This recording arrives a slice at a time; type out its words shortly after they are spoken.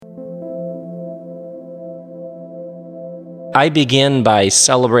I begin by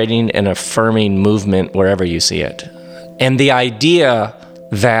celebrating and affirming movement wherever you see it. And the idea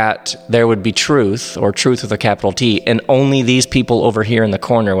that there would be truth, or truth with a capital T, and only these people over here in the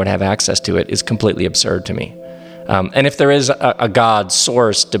corner would have access to it is completely absurd to me. And if there is a God,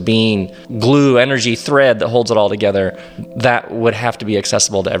 source, to being, glue, energy, thread that holds it all together, that would have to be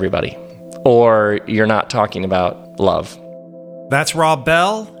accessible to everybody. Or you're not talking about love. That's Rob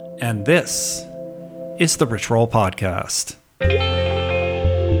Bell, and this is the Rich Roll Podcast. The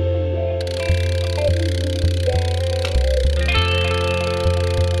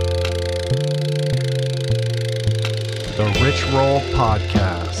Rich Roll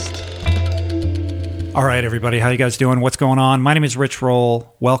Podcast. All right, everybody, how you guys doing? What's going on? My name is Rich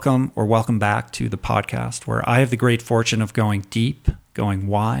Roll. Welcome back to the podcast where I have the great fortune of going deep, going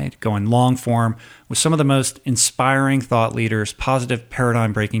wide, going long form with some of the most inspiring thought leaders, positive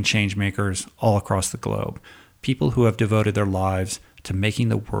paradigm-breaking change makers all across the globe. People who have devoted their lives to making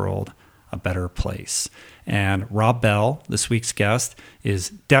the world a better place. And Rob Bell, this week's guest, is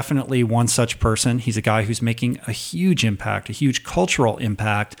definitely one such person. He's a guy who's making a huge impact, a huge cultural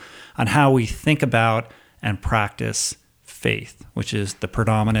impact on how we think about and practice faith, which is the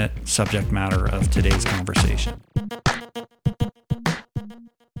predominant subject matter of today's conversation.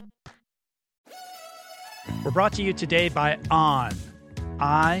 We're brought to you today by On.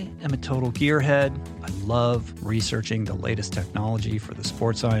 I am a total gearhead. I love researching the latest technology for the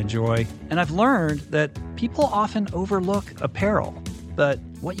sports I enjoy. And I've learned that people often overlook apparel. But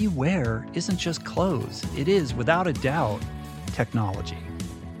what you wear isn't just clothes. It is, without a doubt, technology.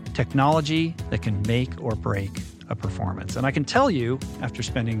 Technology that can make or break a performance. And I can tell you, after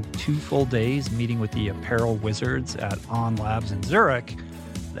spending 2 full days meeting with the apparel wizards at On Labs in Zurich,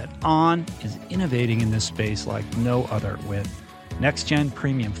 that On is innovating in this space like no other, with next-gen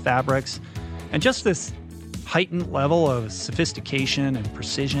premium fabrics and just this heightened level of sophistication and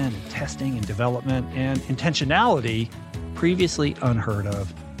precision and testing and development and intentionality previously unheard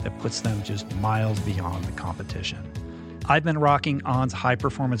of that puts them just miles beyond the competition. I've been rocking On's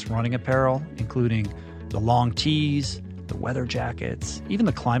high-performance running apparel, including the long tees, the weather jackets, even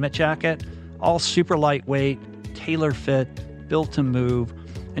the climate jacket, all super lightweight, tailor-fit, built to move,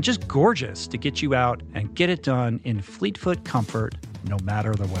 and just gorgeous to get you out and get it done in fleet-foot comfort, no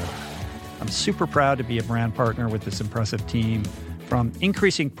matter the weather. I'm super proud to be a brand partner with this impressive team, from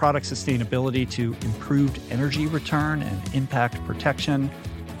increasing product sustainability to improved energy return and impact protection,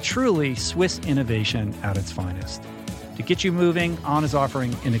 truly Swiss innovation at its finest. To get you moving, On is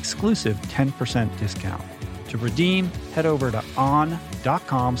offering an exclusive 10% discount. To redeem, head over to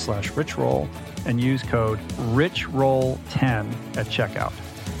on.com/richroll and use code RICHROLL10 at checkout.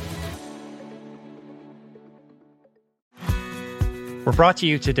 We're brought to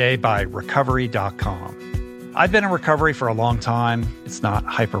you today by recovery.com. I've been in recovery for a long time. It's not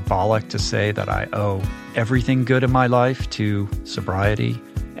hyperbolic to say that I owe everything good in my life to sobriety.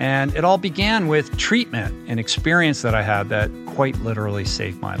 And it all began with treatment, an experience that I had that quite literally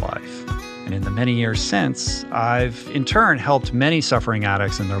saved my life. And in the many years since, I've in turn helped many suffering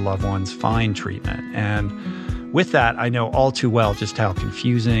addicts and their loved ones find treatment. And with that, I know all too well just how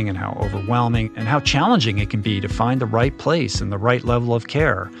confusing and how overwhelming and how challenging it can be to find the right place and the right level of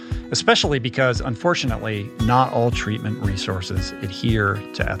care, especially because, unfortunately, not all treatment resources adhere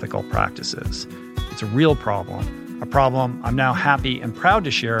to ethical practices. It's a real problem, a problem I'm now happy and proud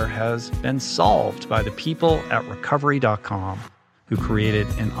to share has been solved by the people at recovery.com, who created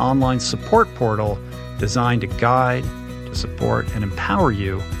an online support portal designed to guide, to support, and empower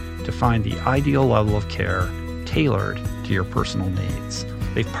you to find the ideal level of care tailored to your personal needs.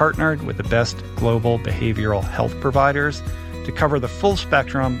 They've partnered with the best global behavioral health providers to cover the full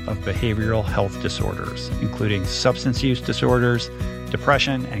spectrum of behavioral health disorders, including substance use disorders,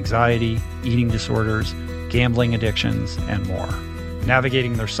 depression, anxiety, eating disorders, gambling addictions, and more.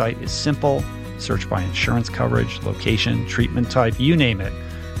 Navigating their site is simple. Search by insurance coverage, location, treatment type, you name it.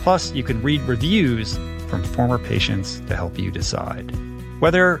 Plus, you can read reviews from former patients to help you decide.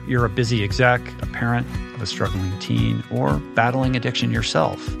 Whether you're a busy exec, a parent of a struggling teen, or battling addiction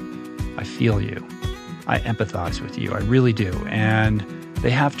yourself, I feel you. I empathize with you. I really do. And they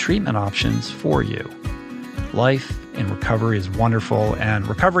have treatment options for you. Life in recovery is wonderful, and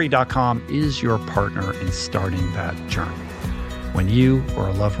recovery.com is your partner in starting that journey. When you or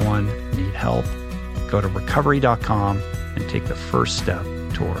a loved one need help, go to recovery.com and take the first step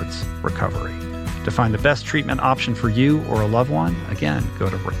towards recovery. To find the best treatment option for you or a loved one, again, go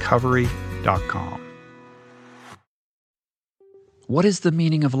to recovery.com. What is the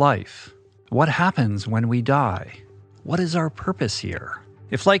meaning of life? What happens when we die? What is our purpose here?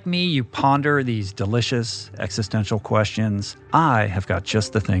 If, like me, you ponder these delicious existential questions, I have got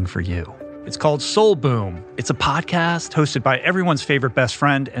just the thing for you. It's called Soul Boom. It's a podcast hosted by everyone's favorite best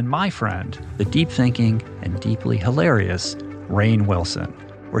friend and my friend, the deep-thinking and deeply hilarious Rainn Wilson,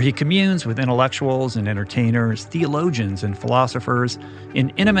 where he communes with intellectuals and entertainers, theologians and philosophers in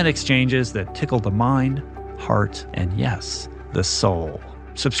intimate exchanges that tickle the mind, heart, and yes, the soul.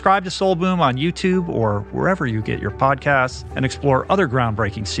 Subscribe to Soul Boom on YouTube or wherever you get your podcasts, and explore other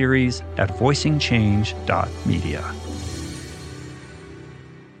groundbreaking series at voicingchange.media.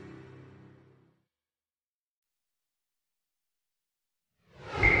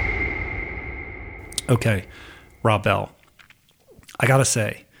 Okay, Rob Bell, I gotta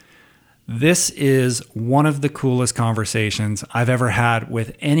say, this is one of the coolest conversations I've ever had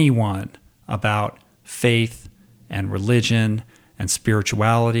with anyone about faith and religion and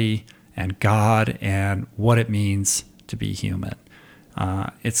spirituality and God and what it means to be human.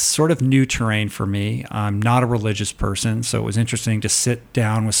 It's sort of new terrain for me. I'm not a religious person, so it was interesting to sit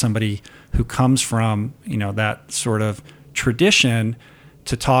down with somebody who comes from, that sort of tradition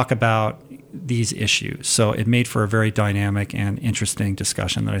to talk about these issues. So it made for a very dynamic and interesting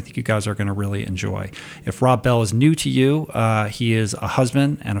discussion that I think you guys are going to really enjoy. If Rob Bell is new to you, he is a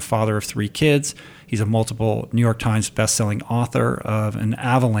husband and a father of 3 kids. He's a multiple New York Times bestselling author of an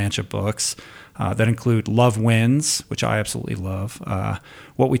avalanche of books that include Love Wins, which I absolutely love,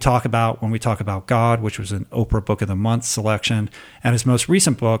 What We Talk About When We Talk About God, which was an Oprah Book of the Month selection, and his most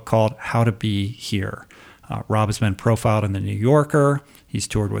recent book called How to Be Here. Rob has been profiled in The New Yorker. He's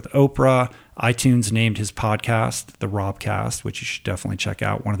toured with Oprah. iTunes named his podcast the RobCast, which you should definitely check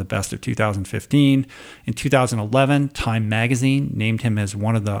out, one of the best of 2015. In 2011, Time Magazine named him as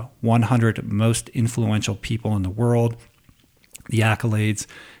one of the 100 most influential people in the world. The accolades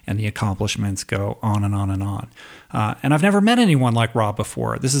and the accomplishments go on and on and on. And I've never met anyone like Rob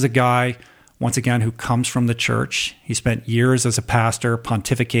before. This is a guy, once again, who comes from the church. He spent years as a pastor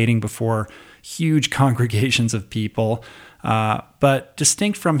pontificating before huge congregations of people. But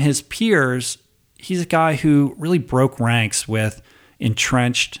distinct from his peers, he's a guy who really broke ranks with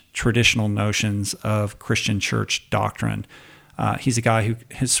entrenched traditional notions of Christian church doctrine. He's a guy who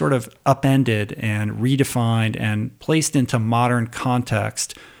has sort of upended and redefined and placed into modern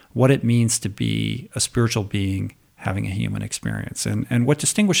context what it means to be a spiritual being having a human experience. And what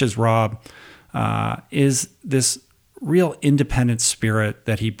distinguishes Rob is this real independent spirit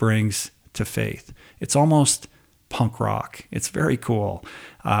that he brings to faith. It's almost punk rock. It's very cool.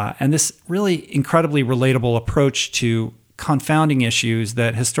 And this really incredibly relatable approach to confounding issues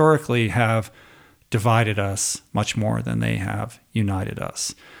that historically have divided us much more than they have united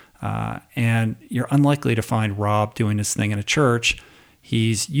us. And you're unlikely to find Rob doing this thing in a church.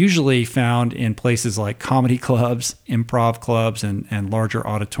 He's usually found in places like comedy clubs, improv clubs, and larger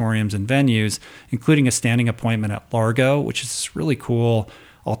auditoriums and venues, including a standing appointment at Largo, which is this really cool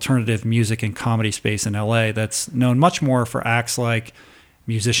alternative music and comedy space in LA that's known much more for acts like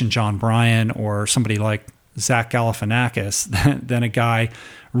musician John Bryan or somebody like Zach Galifianakis than a guy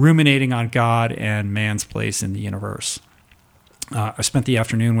ruminating on God and man's place in the universe. I spent the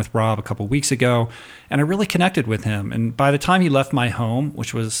afternoon with Rob a couple weeks ago, and I really connected with him. And by the time he left my home,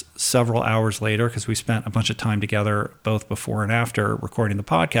 which was several hours later, because we spent a bunch of time together both before and after recording the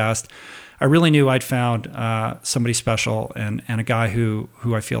podcast, I really knew I'd found somebody special and a guy who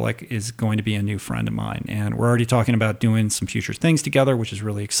I feel like is going to be a new friend of mine. And we're already talking about doing some future things together, which is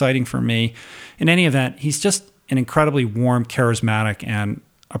really exciting for me. In any event, he's just an incredibly warm, charismatic, and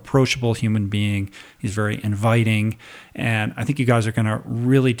approachable human being. He's very inviting. And I think you guys are going to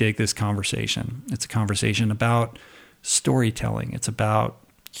really dig this conversation. It's a conversation about storytelling. It's about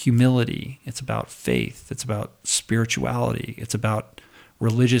humility. It's about faith. It's about spirituality. It's about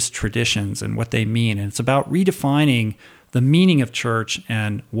religious traditions and what they mean. And it's about redefining the meaning of church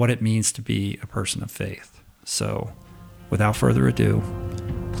and what it means to be a person of faith. So without further ado,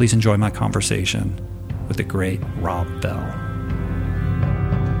 please enjoy my conversation with the great Rob Bell.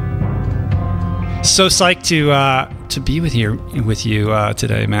 So psyched to be with you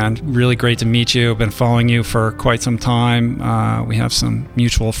today, man. Really great to meet you. I've been following you for quite some time. We have some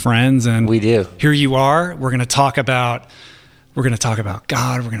mutual friends, and we do. Here you are. We're going to talk about God. We're going to talk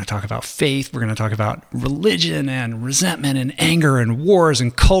about faith. We're going to talk about religion and resentment and anger and wars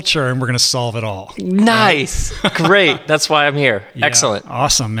and culture, and we're going to solve it all. Nice, great. That's why I'm here. Yeah, excellent,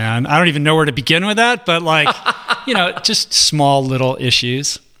 awesome, man. I don't even know where to begin with that, but just small little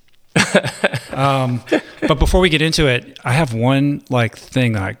issues. But before we get into it, I have one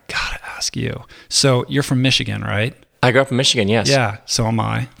thing that I gotta ask you. So you're from Michigan, right? I grew up in Michigan, yes. Yeah, so am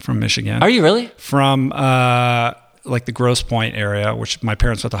I, from Michigan. Are you really? From like the Grosse Pointe area, which my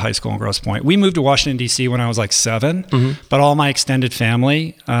parents went to high school in Grosse Pointe. We moved to Washington, D.C. when I was like 7, but all my extended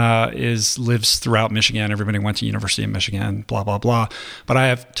family lives throughout Michigan. Everybody went to University of Michigan, blah, blah, blah. But I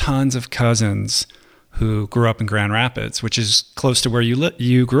have tons of cousins who grew up in Grand Rapids, which is close to where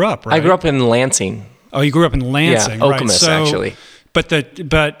you grew up, right? I grew up in Lansing. Oh, you grew up in Lansing, yeah, right? Okemos, actually. But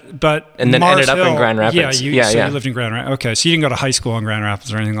and then Mars ended up in Hill, Grand Rapids. You lived in Grand Rapids. Okay, so you didn't go to high school in Grand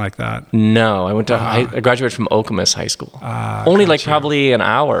Rapids or anything like that? No, I went to I graduated from Okemos High School. Only like probably an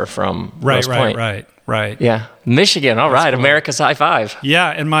hour from Grosse Pointe. Right. Yeah, Michigan. All right, cool. America's high five. Yeah,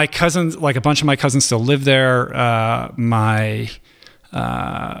 and my cousins, like a bunch of my cousins, still live there. My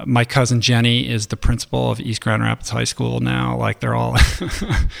cousin Jenny is the principal of East Grand Rapids High School now. Like they're all.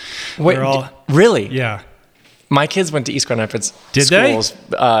 Wait, really? Yeah. My kids went to East Grand Rapids schools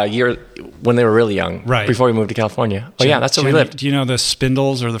when they were really young, right? Before we moved to California. Oh yeah, that's where we lived. Do you know the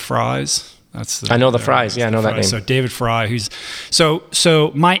Spindles or the Fries? I know the Fries. Yeah, I know that name. So David Fry,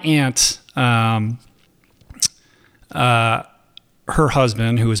 so my aunt, her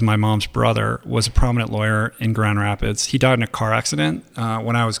husband, who was my mom's brother, was a prominent lawyer in Grand Rapids. He died in a car accident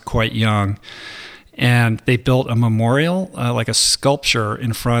when I was quite young. And they built a memorial, like a sculpture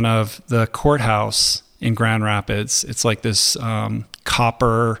in front of the courthouse in Grand Rapids. It's like this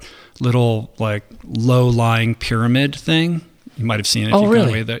copper little like low-lying pyramid thing. You might have seen it. Oh,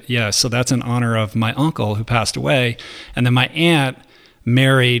 really? Yeah, so that's in honor of my uncle who passed away. And then my aunt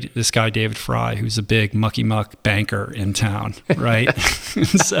married this guy, David Fry, who's a big mucky-muck banker in town, right?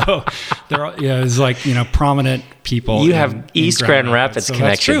 So it's like, prominent people. You have East Grand Rapids so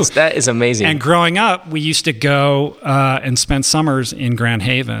connections. That is amazing. And growing up, we used to go and spend summers in Grand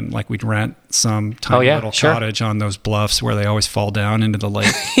Haven. Like we'd rent some tiny little cottage on those bluffs where they always fall down into the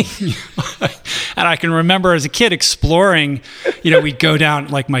lake. And I can remember as a kid exploring, we'd go down,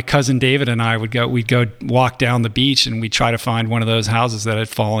 like my cousin David and I we'd go walk down the beach and we'd try to find one of those houses that had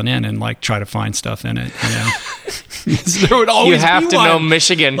fallen in and like try to find stuff in it. There would always you have to know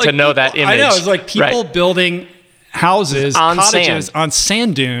Michigan to know that image. I know, it's like people building houses, on cottages sand. on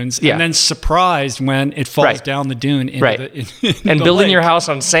sand dunes, and then surprised when it falls down the dune into and the building lake. your house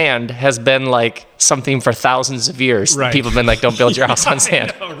on sand has been like something for thousands of years. Right. People have been like, don't build your house on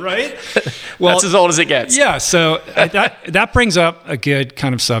sand. I know, right? Well, that's as old as it gets. Yeah, so that brings up a good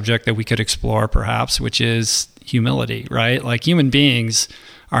kind of subject that we could explore perhaps, which is humility, right? Like human beings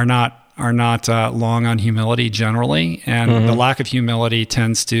are not long on humility generally, and the lack of humility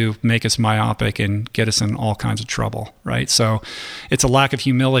tends to make us myopic and get us in all kinds of trouble, right? So it's a lack of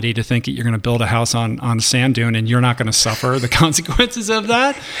humility to think that you're going to build a house on a sand dune and you're not going to suffer the consequences of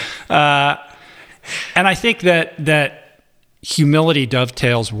that. And I think that humility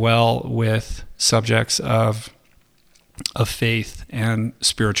dovetails well with subjects of faith and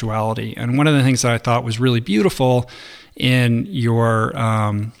spirituality. And one of the things that I thought was really beautiful in your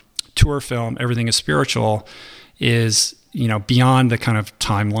tour film, Everything is Spiritual, is, beyond the kind of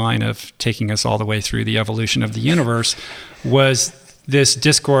timeline of taking us all the way through the evolution of the universe, was this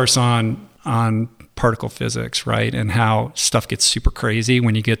discourse on particle physics, right? And how stuff gets super crazy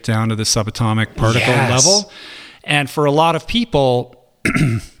when you get down to the subatomic particle level. And for a lot of people,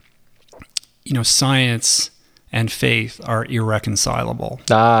 science and faith are irreconcilable.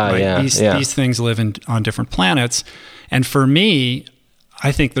 Right? These things live on different planets. And for me,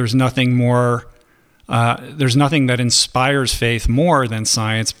 I think there's nothing that inspires faith more than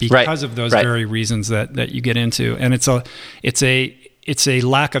science because of those very reasons that you get into. And it's a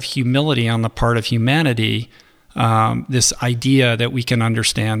lack of humility on the part of humanity, this idea that we can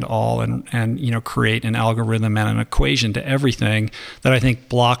understand all and create an algorithm and an equation to everything, that I think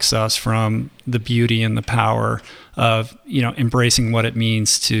blocks us from the beauty and the power of embracing what it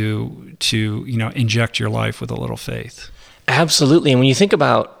means to inject your life with a little faith. Absolutely. And when you think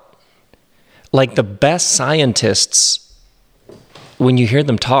about like the best scientists, when you hear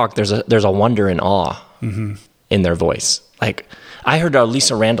them talk, there's a wonder and awe in their voice. Like I heard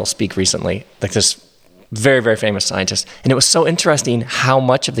Lisa Randall speak recently, like this very, very famous scientist. And it was so interesting how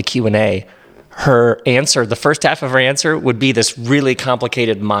much of the Q&A, her answer, the first half of her answer would be this really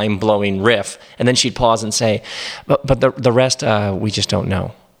complicated, mind-blowing riff. And then she'd pause and say, but the rest, we just don't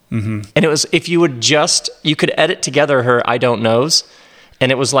know. And it was, if you could edit together her I don't knows, and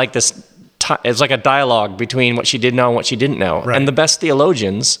it was like this, it was like a dialogue between what she did know and what she didn't know. Right. And the best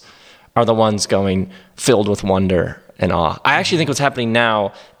theologians are the ones going filled with wonder and awe. I actually think what's happening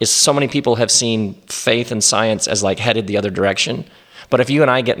now is so many people have seen faith and science as like headed the other direction. But if you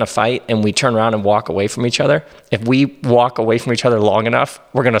and I get in a fight and we turn around and walk away from each other, if we walk away from each other long enough,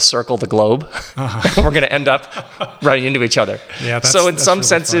 we're going to circle the globe. We're going to end up running into each other. Yeah, so in some really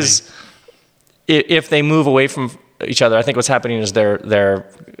senses, if they move away from each other. I think what's happening is they've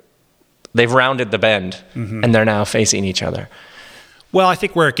rounded the bend, and they're now facing each other. Well, I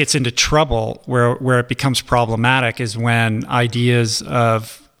think where it gets into trouble, where it becomes problematic, is when ideas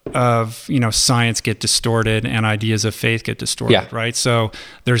of science get distorted and ideas of faith get distorted, right? So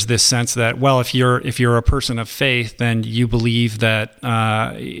there's this sense that, well, if you're a person of faith, then you believe that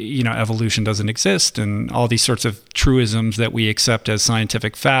evolution doesn't exist, and all these sorts of truisms that we accept as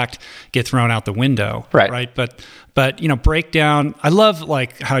scientific fact get thrown out the window, right? But break down. I love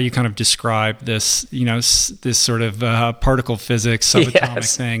like how you kind of describe this, this sort of particle physics,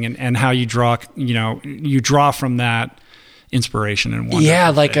 subatomic thing, and how you draw from that inspiration and wonder. Yeah,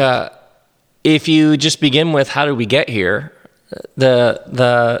 like if you just begin with how did we get here,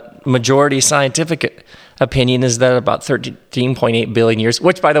 the majority scientific opinion is that about 13.8 billion years,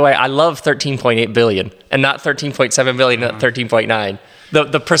 which by the way, I love 13.8 billion and not 13.7 billion, not 13.9.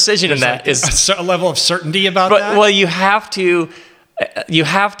 The precision in that is a level of certainty about that. Well, you have to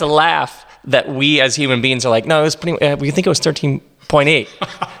laugh that we as human beings are like, no, it was we think it was 13.8. You know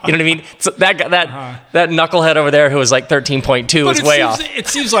what I mean? So that knucklehead over there who was like 13.2 is way off. It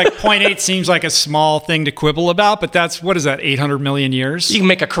seems like 0.8 seems like a small thing to quibble about, but what is that, 800 million years? You can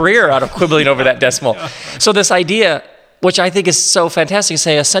make a career out of quibbling over that decimal. So this idea, which I think is so fantastic,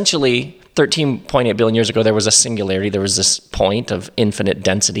 say essentially 13.8 billion years ago, there was a singularity. There was this point of infinite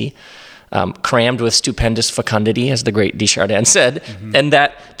density, crammed with stupendous fecundity, as the great Desjardins said, and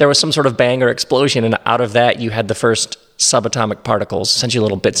that there was some sort of bang or explosion, and out of that you had the first subatomic particles, essentially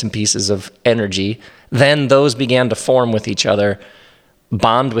little bits and pieces of energy. Then those began to form with each other,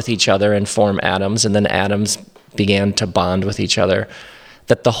 bond with each other, and form atoms, and then atoms began to bond with each other.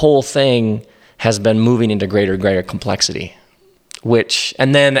 That the whole thing has been moving into greater and greater complexity.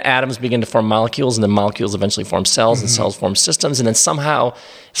 And then atoms begin to form molecules, and then molecules eventually form cells, and cells form systems, and then somehow,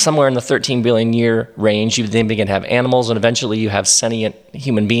 somewhere in the 13 billion year range, you then begin to have animals, and eventually you have sentient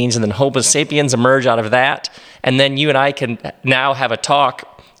human beings, and then Homo sapiens emerge out of that, and then you and I can now have a talk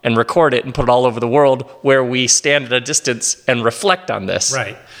and record it and put it all over the world where we stand at a distance and reflect on this,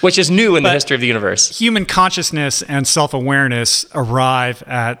 right? Which is new in the history of the universe. Human consciousness and self-awareness arrive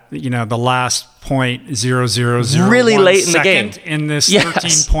at the last 0.0001 really late in the game in this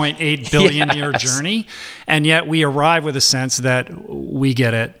 13.8 billion year journey, and yet we arrive with a sense that we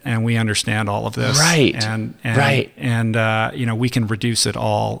get it and we understand all of this, right? And we can reduce it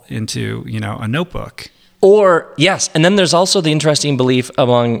all into a notebook. And then there's also the interesting belief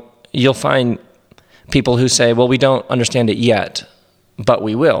you'll find people who say, well, we don't understand it yet, but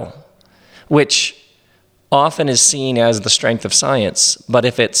we will, which often is seen as the strength of science,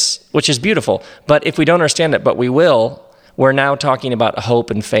 which is beautiful, but if we don't understand it, but we will, we're now talking about hope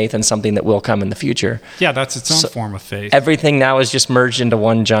and faith and something that will come in the future. Yeah, that's its own form of faith. Everything now is just merged into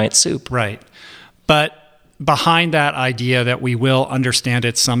one giant soup. Right. But behind that idea that we will understand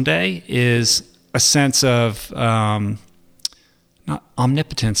it someday is a sense of not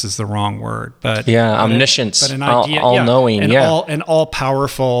omnipotence is the wrong word, but omniscience, but an idea, all-knowing, an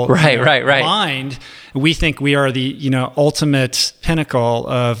all-powerful right. mind. We think we are the ultimate pinnacle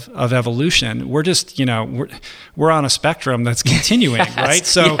of evolution. We're just we're on a spectrum that's continuing, right?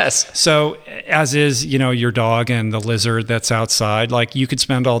 So as is your dog and the lizard that's outside. Like you could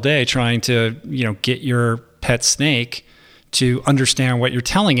spend all day trying to get your pet snake to understand what you're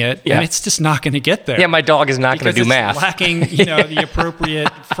telling it, and it's just not going to get there. Yeah, my dog is not going to do math. It's lacking, the appropriate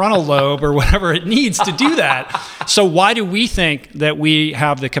frontal lobe or whatever it needs to do that. So why do we think that we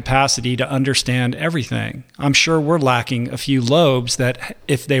have the capacity to understand everything? I'm sure we're lacking a few lobes that,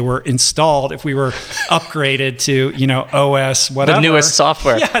 if they were installed, if we were upgraded to, OS, whatever, the newest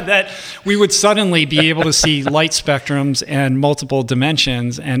software, that we would suddenly be able to see light spectrums and multiple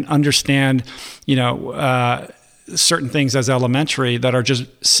dimensions and understand, certain things as elementary that are just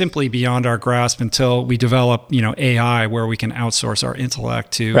simply beyond our grasp until we develop, AI, where we can outsource our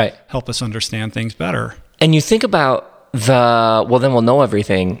intellect to help us understand things better. And you think about then we'll know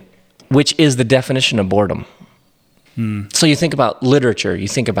everything, which is the definition of boredom. So you think about literature, you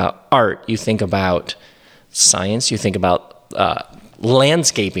think about art, you think about science, you think about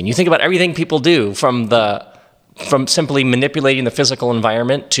landscaping, you think about everything people do from simply manipulating the physical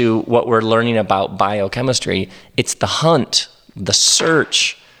environment to what we're learning about biochemistry. It's the hunt, the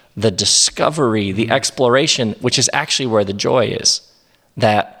search, the discovery, the exploration, which is actually where the joy is.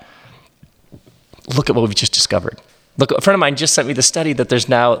 That, look at what we've just discovered. Look, a friend of mine just sent me the study that there's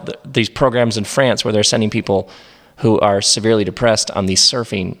now these programs in France where they're sending people who are severely depressed on these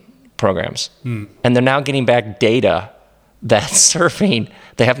surfing programs. And they're now getting back data that surfing,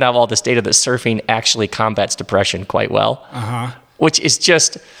 they have now all this data that surfing actually combats depression quite well, which is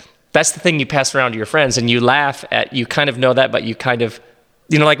just That's the thing you pass around to your friends, and you laugh at, you kind of know that, but you kind of,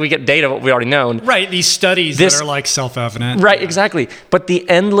 like we get data, what we already known. Right, these studies that are like self-evident. Right, exactly. But the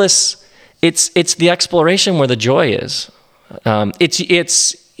endless, it's the exploration where the joy is.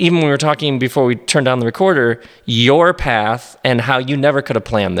 It's even when we were talking before we turned on the recorder, your path and how you never could have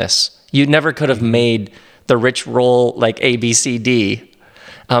planned this. You never could have made the rich roll like A, B, C, D.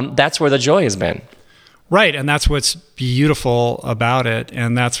 That's where the joy has been. Right, and that's what's beautiful about it,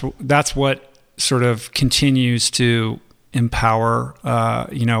 and that's what sort of continues to empower,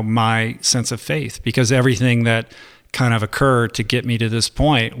 my sense of faith, because everything that kind of occurred to get me to this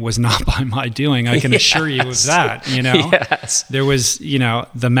point was not by my doing. I can assure you of that, Yes. There was,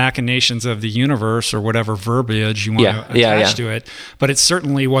 the machinations of the universe, or whatever verbiage you want to attach to it, but it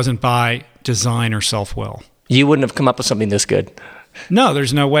certainly wasn't by design or self-will. You wouldn't have come up with something this good. No,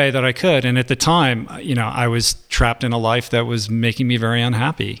 there's no way that I could. And at the time, I was trapped in a life that was making me very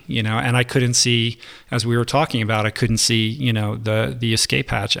unhappy, and I couldn't see, as we were talking about, I couldn't see, the escape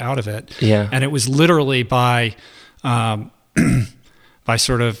hatch out of it. Yeah. And it was literally by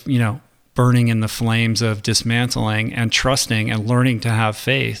sort of, burning in the flames of dismantling and trusting and learning to have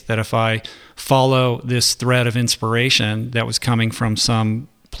faith that if I follow this thread of inspiration that was coming from some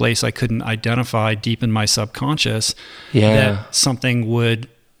place I couldn't identify deep in my subconscious, that something would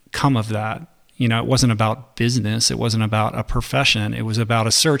come of that. It wasn't about business. It wasn't about a profession. It was about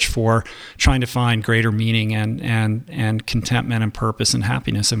a search for trying to find greater meaning and contentment and purpose and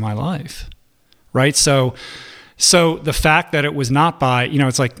happiness in my life. Right? So the fact that it was not by,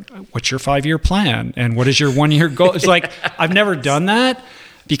 it's like, what's your 5-year plan? And what is your 1-year goal? It's like, I've never done that,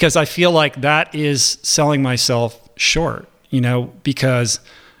 because I feel like that is selling myself short, because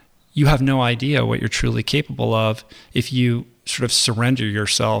you have no idea what you're truly capable of if you sort of surrender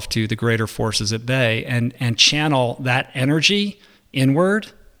yourself to the greater forces at bay and channel that energy inward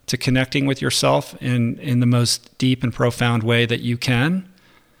to connecting with yourself in the most deep and profound way that you can,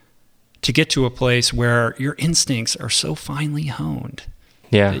 to get to a place where your instincts are so finely honed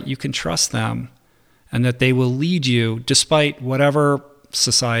that you can trust them, and that they will lead you despite whatever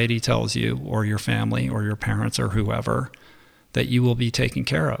society tells you, or your family or your parents or whoever, that you will be taken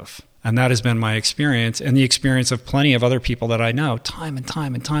care of. And that has been my experience, and the experience of plenty of other people that I know, time and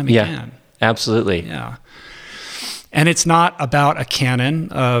time and time again. Absolutely. Yeah. And it's not about a canon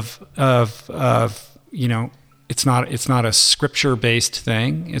of it's not a scripture-based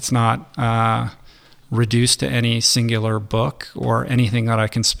thing. It's not reduced to any singular book or anything that I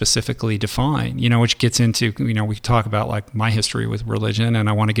can specifically define, which gets into, we talk about like my history with religion, and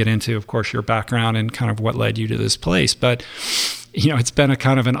I want to get into, of course, your background and kind of what led you to this place. But, it's been a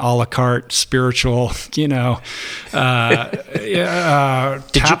kind of an a la carte spiritual,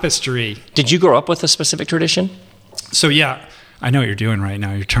 tapestry. Did you grow up with a specific tradition? So, yeah. I know what you're doing right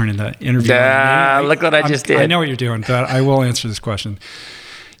now. You're turning the interview. Look what I just did. I know what you're doing, but I will answer this question.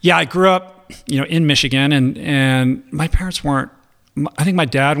 Yeah, I grew up, in Michigan, and my parents weren't. I think my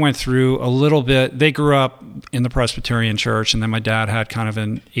dad went through a little bit. They grew up in the Presbyterian church, and then my dad had kind of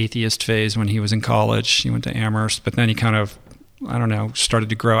an atheist phase when he was in college. He went to Amherst, but then he kind of, started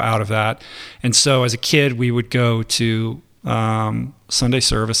to grow out of that. And so as a kid, we would go to Sunday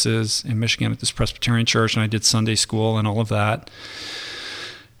services in Michigan at this Presbyterian church, and I did Sunday school and all of that.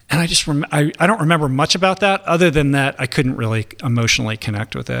 And I just I don't remember much about that, other than that I couldn't really emotionally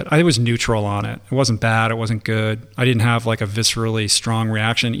connect with it. I was neutral on it. It wasn't bad. It wasn't good. I didn't have like a viscerally strong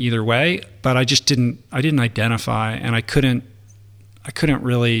reaction either way, but I didn't identify, and I couldn't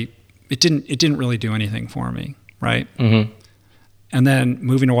really, it didn't really do anything for me. Right. Mm-hmm. And then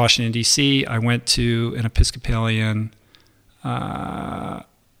moving to Washington, D.C., I went to an Episcopalian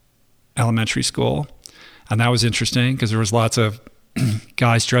elementary school, and that was interesting because there was lots of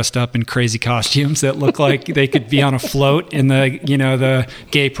guys dressed up in crazy costumes that looked like they could be on a float in the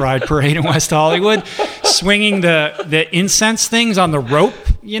gay pride parade in West Hollywood, swinging the incense things on the rope,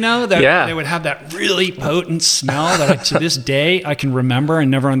 they would have that really potent smell that to this day I can remember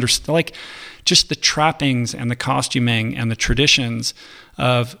and never understood, like just the trappings and the costuming and the traditions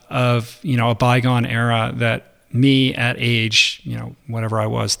of a bygone era that me at age, whatever I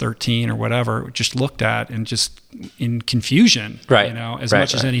was, 13 or whatever, just looked at and just in confusion, as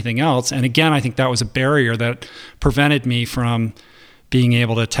much as anything else. And again, I think that was a barrier that prevented me from being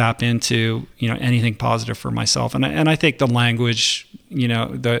able to tap into, anything positive for myself. And I think the language,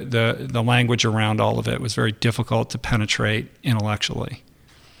 the language around all of it was very difficult to penetrate intellectually.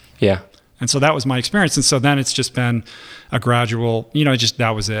 Yeah. And so that was my experience. And so then it's just been a gradual,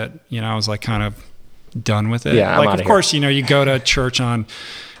 that was it. I was like kind of done with it. Yeah, I'm like, outta of course, you go to church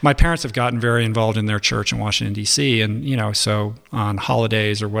my parents have gotten very involved in their church in Washington, D.C. And, so on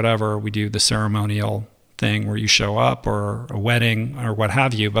holidays or whatever, we do the ceremonial thing where you show up, or a wedding or what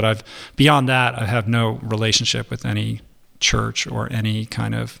have you. But beyond that, I have no relationship with any church or any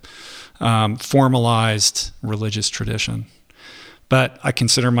kind of formalized religious tradition. But I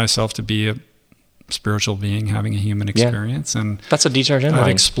consider myself to be a spiritual being having a human experience, and that's a decharge in I've line.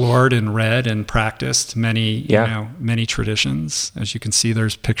 explored and read and practiced many many traditions. As you can see,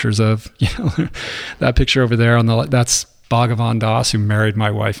 there's pictures of that picture over there that's Bhagavan Das, who married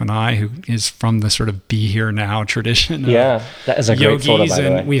my wife and I, who is from the sort of be here now tradition. That is a great photo, by the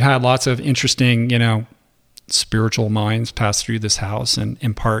way. And we've had lots of interesting spiritual minds pass through this house and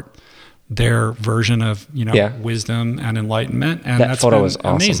impart their version of wisdom and enlightenment, and that photo was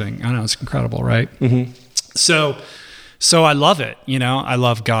awesome. Amazing. I know, it's incredible, right? Mm-hmm. So I love it. I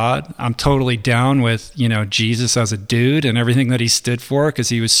love God. I'm totally down with Jesus as a dude and everything that he stood for, because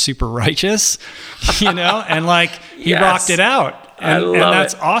he was super righteous, and like he rocked it out, and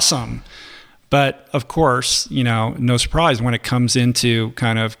that's awesome. But of course, no surprise when it comes into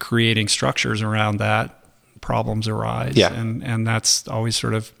kind of creating structures around that, problems arise, and that's always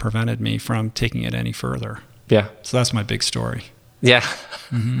sort of prevented me from taking it any further. Yeah. So that's my big story. Yeah.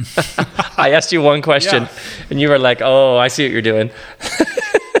 Mm-hmm. I asked you one question, and you were like, "Oh, I see what you're doing."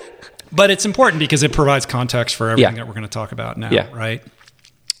 But it's important because it provides context for everything that we're going to talk about now, right?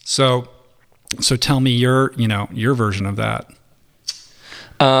 So tell me your version of that.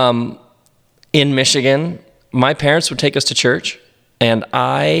 In Michigan, my parents would take us to church, and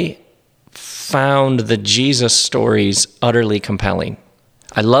I found the Jesus stories utterly compelling.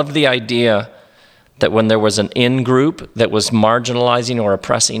 I loved the idea that when there was an in-group that was marginalizing or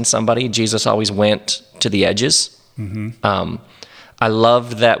oppressing somebody, Jesus always went to the edges. Mm-hmm. I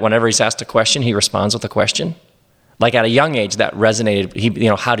loved that whenever he's asked a question, he responds with a question. Like at a young age, that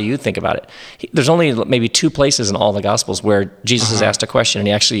resonated. How do you think about it? There's only maybe 2 places in all the Gospels where Jesus is asked a question and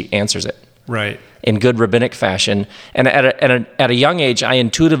he actually answers it. Right. In good rabbinic fashion. And at a young age, I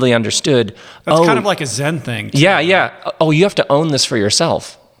intuitively understood. That's kind of like a Zen thing, too. Yeah. Oh, you have to own this for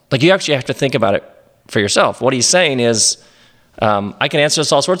yourself. Like you actually have to think about it for yourself. What he's saying is, I can answer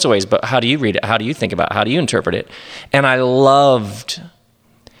this all sorts of ways, but how do you read it? How do you think about it? How do you interpret it? And I loved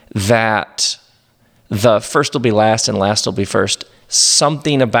that the first will be last and last will be first.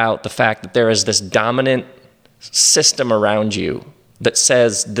 Something about the fact that there is this dominant system around you that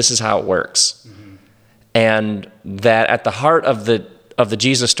says this is how it works. Mm-hmm. And that at the heart of the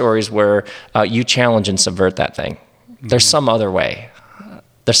Jesus stories where you challenge and subvert that thing. Mm-hmm. There's some other way.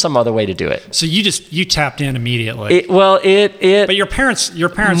 There's some other way to do it. So you tapped in immediately. But your parents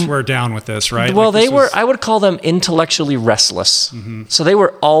were down with this, right? Well, I would call them intellectually restless. Mm-hmm. So they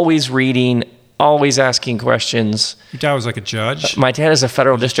were always reading, always asking questions. Your dad was like a judge? My dad is a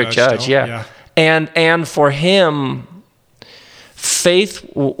federal district judge, yeah. And for him, faith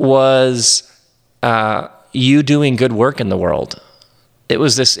was you doing good work in the world. It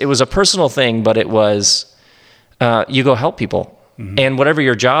was a personal thing, but it was you go help people. Mm-hmm. And whatever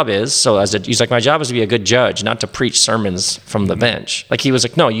your job is, he's like, my job is to be a good judge, not to preach sermons from the bench. Like he was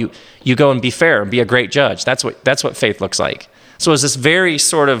like, no, you go and be fair and be a great judge. That's what faith looks like. So it was this very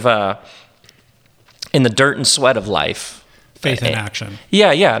sort of in the dirt and sweat of life. Faith in action.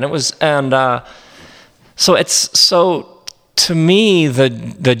 Yeah, and it was, so to me,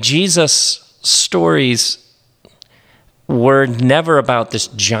 the Jesus stories were never about this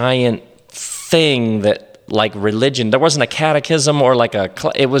giant thing that, like religion, there wasn't a catechism or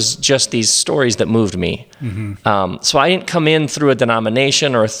it was just these stories that moved me. Mm-hmm. So I didn't come in through a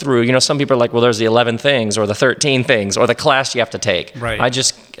denomination or through, some people are like, well, there's the 11 things or the 13 things or the class you have to take. Right.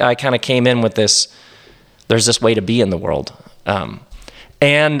 I kind of came in with this, there's this way to be in the world.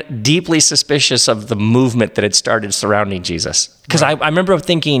 And deeply suspicious of the movement that had started surrounding Jesus. Because I remember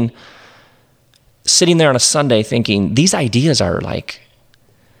thinking, sitting there on a Sunday thinking, these ideas are like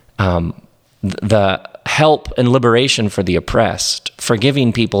the help and liberation for the oppressed,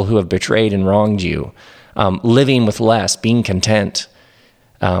 forgiving people who have betrayed and wronged you, living with less, being content.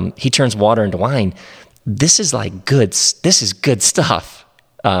 He turns water into wine. This is good stuff.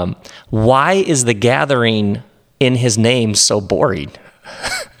 Why is the gathering in his name so boring?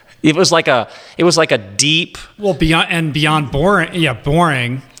 It was like a deep, beyond boring.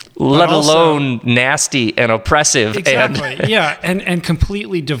 Boring. Let alone nasty and oppressive. Exactly. And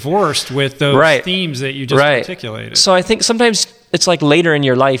completely divorced with those themes that you just articulated. So I think sometimes it's like later in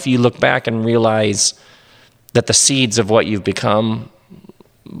your life you look back and realize that the seeds of what you've become,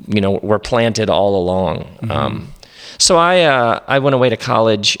 were planted all along. Mm-hmm. So I went away to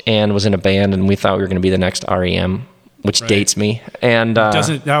college and was in a band, and we thought we were going to be the next REM, which dates me. And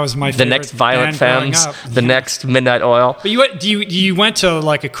that was my favorite. The next Violent band Femmes, the next Midnight Oil. But you went to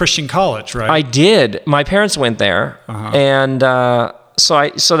like a Christian college, right? I did. My parents went there, and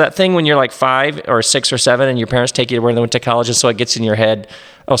so that thing when you're like 5 or 6 or 7, and your parents take you to where they went to college, and so it gets in your head,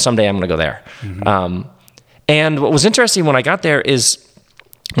 oh, someday I'm going to go there. And what was interesting when I got there is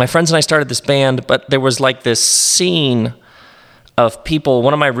my friends and I started this band, but there was like this scene of people.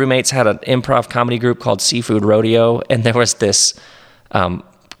 One of my roommates had an improv comedy group called Seafood Rodeo, and there was this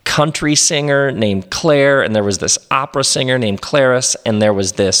country singer named Claire, and there was this opera singer named Clarice, and there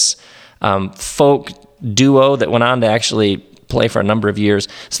was this folk duo that went on to actually play for a number of years.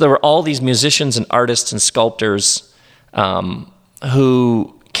 So there were all these musicians and artists and sculptors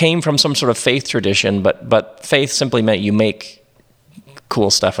who came from some sort of faith tradition, but faith simply meant you make cool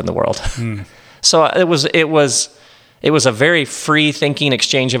stuff in the world. So it was a very free thinking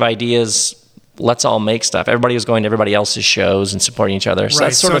exchange of ideas. Let's all make stuff. Everybody was going to everybody else's shows and supporting each other. So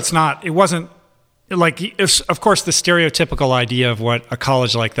right. It wasn't like, of course, the stereotypical idea of what a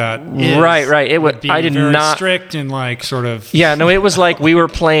college like that is. Right. I did very not strict and like sort of. Yeah, no, it was like we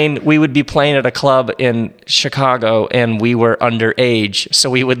would be playing at a club in Chicago, and we were underage, so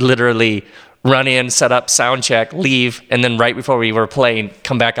we would literally run in, set up, sound check, leave, and then right before we were playing,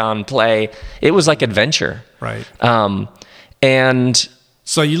 come back on, play. It was like adventure. Right. And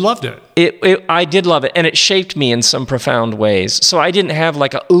so you loved it. I did love it, and it shaped me in some profound ways. So I didn't have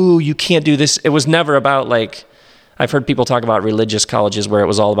like ooh, you can't do this. It was never about like, I've heard people talk about religious colleges where it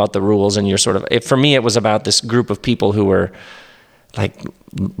was all about the rules, and you're sort of, for me, it was about this group of people who were like,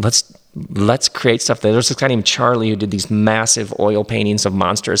 let's create stuff. There was this guy named Charlie who did these massive oil paintings of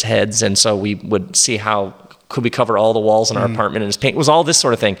monsters' heads, and so we would see how could we cover all the walls in our apartment, and his paint. It was all this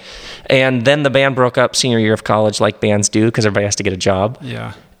sort of thing. And then the band broke up senior year of college, like bands do, because everybody has to get a job.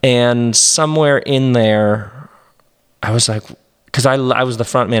 Yeah. And somewhere in there, I was like, because I was the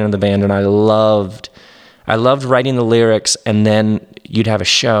front man of the band, and I loved writing the lyrics, and then you'd have a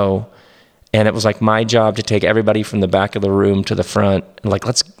show, and it was like my job to take everybody from the back of the room to the front, and like,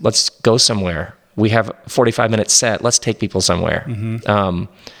 let's go somewhere. We have a 45-minute set. Let's take people somewhere.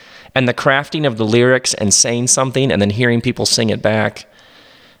 And the crafting of the lyrics and saying something and then hearing people sing it back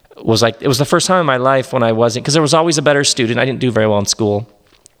was like, it was the first time in my life when I wasn't, because there was always a better student. I didn't do very well in school.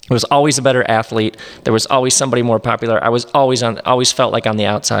 There was always a better athlete. There was always somebody more popular. I was always felt like on the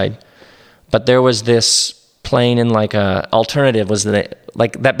outside. But there was this playing in like a alternative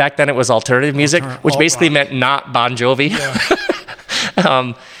like that back then it was alternative music, which basically meant not Bon Jovi.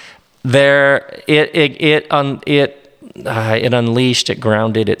 Yeah. It unleashed, it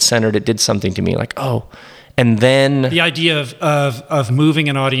grounded, it centered, it did something to me like, oh. And then the idea of moving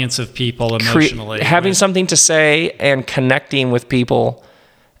an audience of people emotionally, having something to say and connecting with people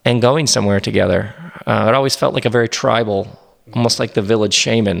and going somewhere together. It always felt like a very tribal, almost like the village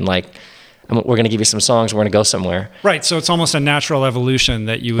shaman, like, we're going to give you some songs, we're going to go somewhere. Right, so it's almost a natural evolution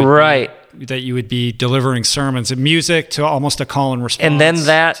that you would be delivering sermons and music to almost a call and response. And then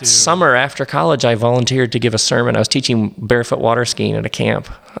that summer after college, I volunteered to give a sermon. I was teaching barefoot water skiing at a camp,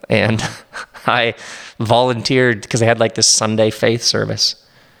 and I volunteered because they had like this Sunday faith service,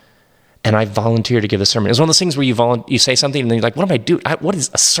 and I volunteered to give a sermon. It was one of those things where you say something, and then you're like, what am I doing? What is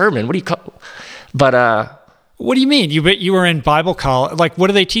a sermon? What do you call? But what do you mean? You were in Bible college? Like, what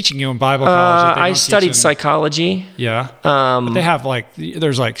are they teaching you in Bible college? I studied psychology. Yeah. But they have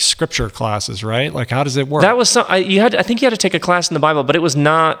there's like scripture classes, right? Like, how does it work? That was I think you had to take a class in the Bible, but it was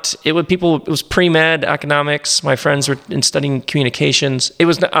not. It was pre-med economics. My friends were studying communications. It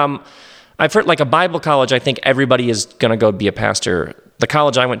was. I've heard like a Bible college. I think everybody is gonna go be a pastor. The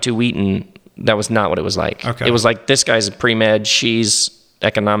college I went to, Wheaton, that was not what it was like. Okay. It was like, this guy's a pre-med. She's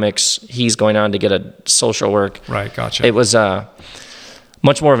economics, he's going on to get a social work. Right, gotcha. It was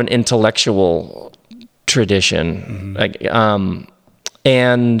much more of an intellectual tradition. So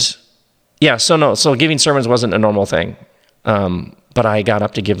giving sermons wasn't a normal thing. But I got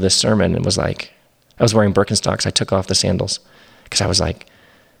up to give this sermon and was like, I was wearing Birkenstocks, I took off the sandals, because I was like,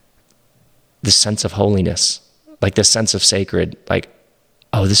 this sense of holiness, like this sense of sacred, like,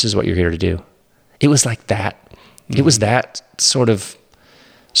 oh, this is what you're here to do. It was like that. It was that sort of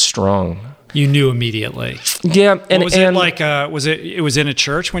strong. You knew immediately. Yeah, and was it like? It was in a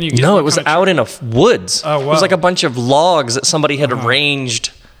church when you? No, it was out in a woods. Oh, wow. It was like a bunch of logs that somebody had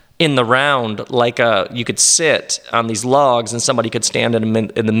arranged in the round, like you could sit on these logs and somebody could stand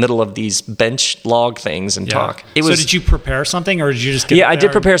in the middle of these bench log things and talk. So did you prepare something, or did you just get I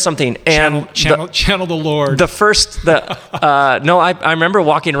did prepare something. And channel the Lord. No, I remember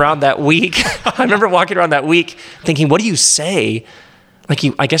walking around that week. Thinking, what do you say? Like,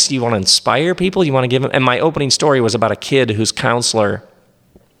 I guess you want to inspire people? You want to give them... And my opening story was about a kid whose counselor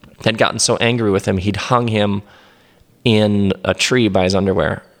had gotten so angry with him, he'd hung him in a tree by his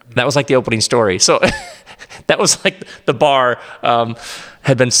underwear. That was like the opening story. So that was like the bar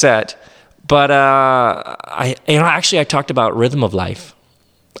had been set. But I talked about rhythm of life.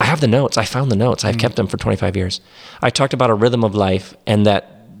 I have the notes. I found the notes. I've kept them for 25 years. I talked about a rhythm of life, and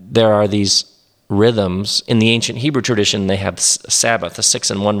that there are these rhythms. In the ancient Hebrew tradition, they have Sabbath, a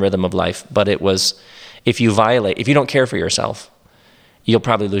 6-in-1 rhythm of life. But it was, if you don't care for yourself, you'll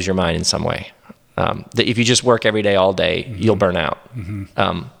probably lose your mind in some way. That if you just work every day, all day, you'll burn out.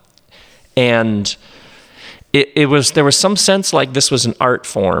 And there was some sense like this was an art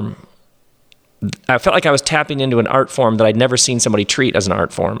form. I felt like I was tapping into an art form that I'd never seen somebody treat as an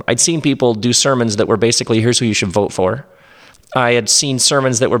art form. I'd seen people do sermons that were basically, here's who you should vote for. I had seen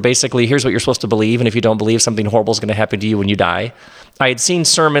sermons that were basically, here's what you're supposed to believe, and if you don't believe, something horrible is going to happen to you when you die. I had seen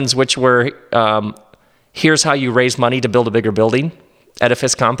sermons which were, here's how you raise money to build a bigger building,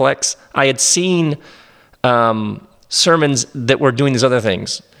 edifice complex. I had seen sermons that were doing these other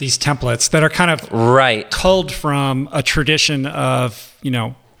things. These templates that are kind of culled from a tradition of,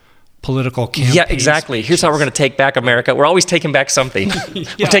 political campaigns. Yeah, exactly. Here's how we're going to take back America. We're always taking back something.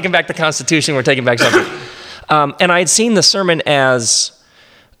 We're taking back the Constitution. We're taking back something. And I had seen the sermon as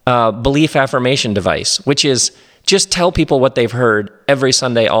a belief affirmation device, which is just tell people what they've heard every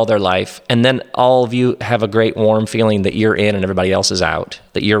Sunday all their life, and then all of you have a great warm feeling that you're in and everybody else is out,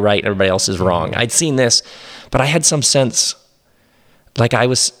 that you're right and everybody else is wrong. I'd seen this, but I had some sense, like I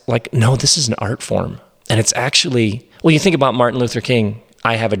was like, no, this is an art form. And it's actually, you think about Martin Luther King,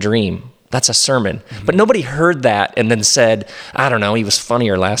 I have a dream. That's a sermon. But nobody heard that and then said, I don't know, he was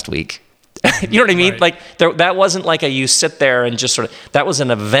funnier last week. You know what I mean? Right. Like that wasn't like you sit there and just sort of, that was an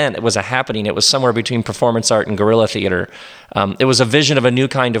event. It was a happening. It was somewhere between performance art and guerrilla theater. It was a vision of a new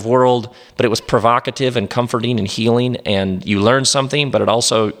kind of world, but it was provocative and comforting and healing, and you learned something, but it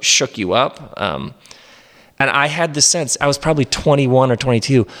also shook you up. And I had this sense, I was probably 21 or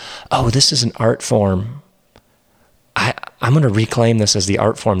 22. Oh, this is an art form. I'm going to reclaim this as the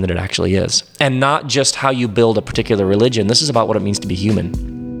art form that it actually is. And not just how you build a particular religion. This is about what it means to be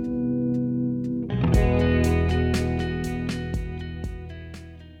human.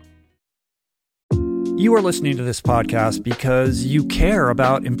 You are listening to this podcast because you care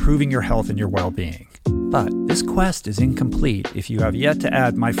about improving your health and your well-being. But this quest is incomplete if you have yet to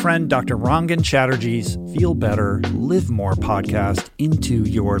add my friend Dr. Rangan Chatterjee's Feel Better, Live More podcast into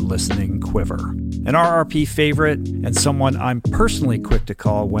your listening quiver. An RRP favorite and someone I'm personally quick to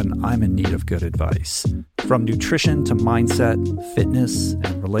call when I'm in need of good advice. From nutrition to mindset, fitness,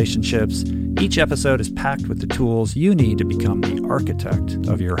 and relationships, each episode is packed with the tools you need to become the architect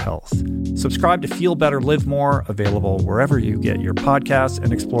of your health. Subscribe to Feel Better, Live More, available wherever you get your podcasts,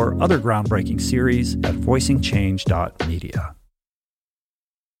 and explore other groundbreaking series at voicingchange.media.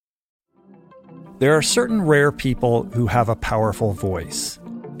 There are certain rare people who have a powerful voice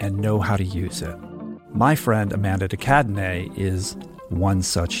and know how to use it. My friend Amanda Decadene is one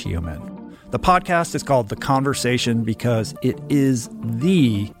such human. The podcast is called The Conversation because it is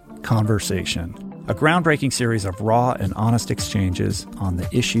the conversation, a groundbreaking series of raw and honest exchanges on the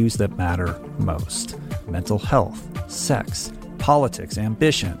issues that matter most: mental health, sex, politics,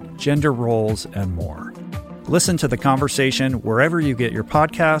 ambition, gender roles, and more. Listen to The Conversation wherever you get your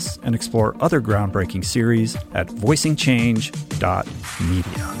podcasts and explore other groundbreaking series at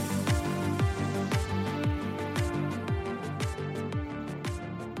voicingchange.media.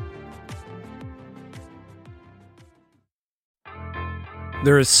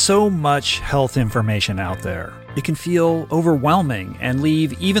 There is so much health information out there. It can feel overwhelming and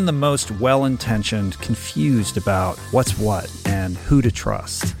leave even the most well-intentioned confused about what's what and who to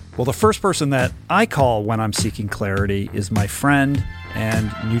trust. Well, the first person that I call when I'm seeking clarity is my friend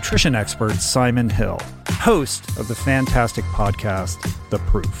and nutrition expert Simon Hill, host of the fantastic podcast, The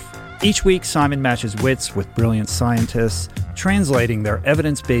Proof. Each week, Simon matches wits with brilliant scientists, translating their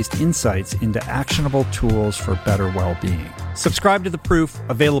evidence-based insights into actionable tools for better well-being. Subscribe to The Proof,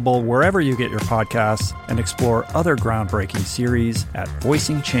 available wherever you get your podcasts, and explore other groundbreaking series at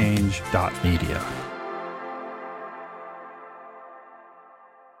voicingchange.media.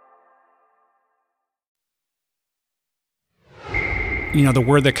 The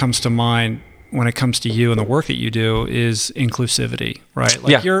word that comes to mind when it comes to you and the work that you do is inclusivity, right?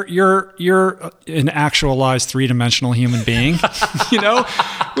 Like you're an actualized 3-dimensional human being,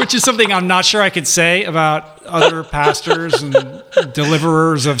 which is something I'm not sure I could say about other pastors and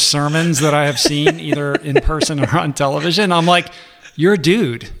deliverers of sermons that I have seen either in person or on television. I'm like, you're a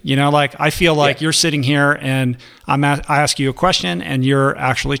dude, I feel like you're sitting here and I ask you a question and you're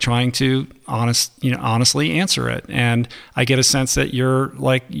actually trying to honestly answer it. And I get a sense that you're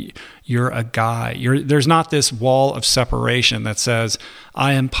a guy. There's not this wall of separation that says,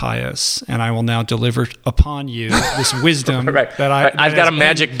 I am pious and I will now deliver upon you this wisdom right. that I've got a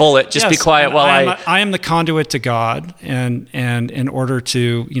magic bullet. Just be quiet while I am the conduit to God. And in order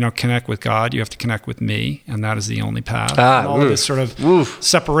to, connect with God, you have to connect with me. And that is the only path. And all of this sort of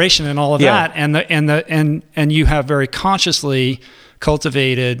separation and all of that. And you have very consciously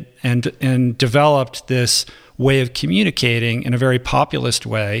cultivated and developed this way of communicating in a very populist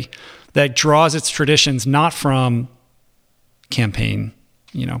way that draws its traditions not from campaign,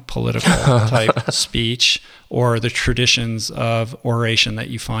 political type speech or the traditions of oration that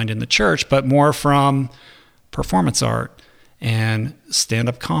you find in the church, but more from performance art and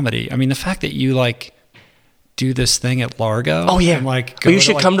stand-up comedy. I mean, the fact that you do this thing at Largo. Oh yeah. And you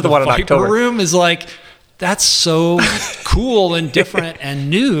should come to the one in October. Room is that's so cool and different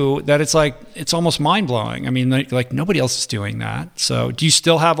and new that it's almost mind-blowing. I mean, nobody else is doing that. So do you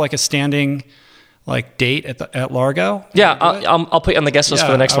still have a standing date at Largo? Yeah, I'll put you on the guest list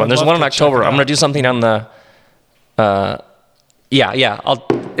for the next one. There's one in October. I'm going to do something on the I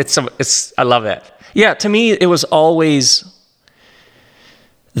love that. Yeah, to me it was always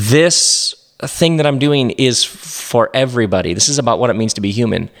this thing that I'm doing is for everybody. This is about what it means to be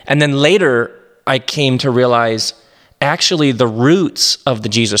human. And then later I came to realize actually the roots of the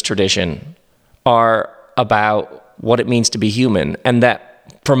Jesus tradition are about what it means to be human. And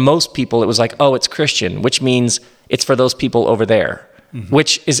that for most people, it was it's Christian, which means it's for those people over there,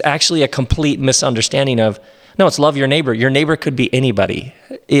 which is actually a complete misunderstanding of, no, it's love your neighbor. Your neighbor could be anybody.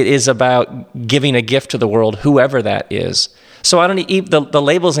 It is about giving a gift to the world, whoever that is. So I don't the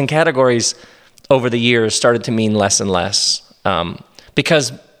labels and categories over the years started to mean less and less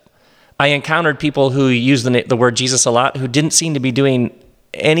because I encountered people who used the word Jesus a lot who didn't seem to be doing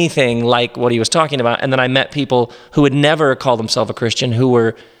anything like what he was talking about. And then I met people who would never call themselves a Christian who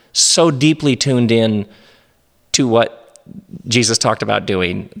were so deeply tuned in to what Jesus talked about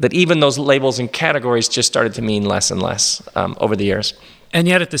doing that even those labels and categories just started to mean less and less over the years. And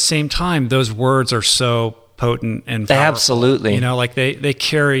yet at the same time, those words are so potent and powerful. Absolutely. They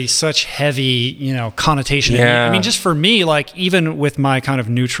carry such heavy, connotation. Yeah. I mean, just for me, even with my kind of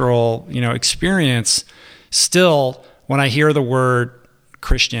neutral, experience, still when I hear the word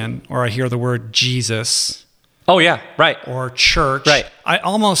Christian or I hear the word Jesus. Oh yeah, right. Or church. Right. I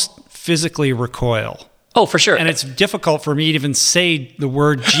almost physically recoil. Oh, for sure. And it's difficult for me to even say the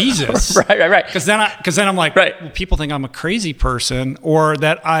word Jesus. right. Because then I'm like, well, people think I'm a crazy person, or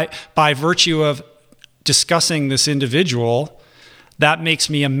that by virtue of discussing this individual, that makes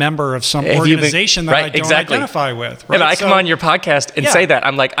me a member of some organization that I don't identify with. Right? And I come on your podcast and say that.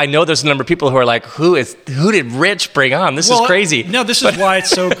 I'm like, I know there's a number of people who are like, who did Rich bring on? This is crazy. No, this is why it's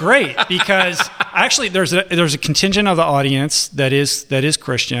so great, because actually there's a contingent of the audience that is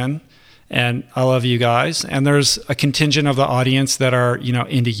Christian, and I love you guys. And there's a contingent of the audience that are,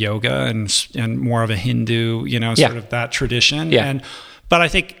 into yoga and more of a Hindu, sort of that tradition. Yeah. But I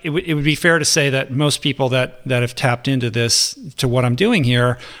think it would be fair to say that most people that have tapped into this, to what I'm doing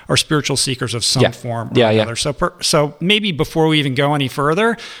here, are spiritual seekers of some form or another. So maybe before we even go any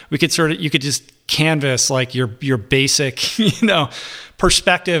further, you could just canvas your basic,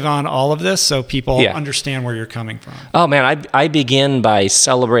 perspective on all of this, so people understand where you're coming from. Oh man, I begin by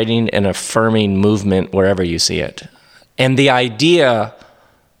celebrating and affirming movement wherever you see it, and the idea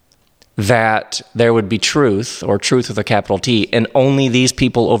that there would be truth, or truth with a capital T, and only these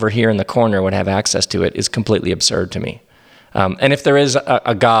people over here in the corner would have access to it is completely absurd to me. And if there is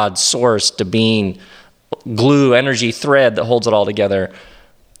a God, source, to being, glue, energy, thread that holds it all together,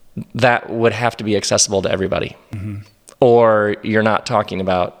 that would have to be accessible to everybody. Mm-hmm. Or you're not talking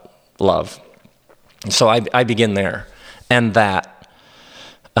about love. So I begin there. And that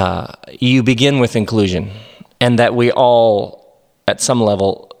you begin with inclusion, and that we all, at some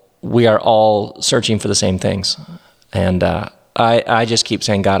level, we are all searching for the same things. And I just keep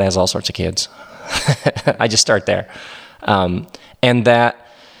saying God has all sorts of kids. I just start there. And that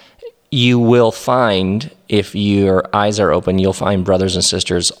you will find, if your eyes are open, you'll find brothers and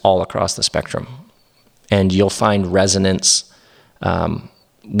sisters all across the spectrum. And you'll find resonance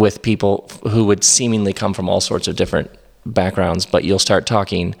with people who would seemingly come from all sorts of different backgrounds, but you'll start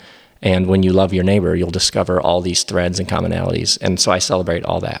talking And when you love your neighbor, you'll discover all these threads and commonalities. And so I celebrate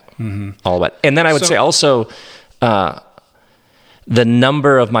all that. All that. And then I would say also, the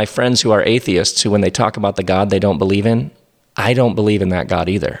number of my friends who are atheists, who when they talk about the God they don't believe in, I don't believe in that God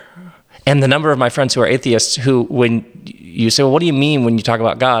either. And the number of my friends who are atheists who, when you say, well, what do you mean when you talk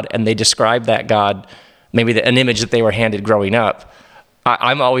about God? And they describe that God, maybe an image that they were handed growing up,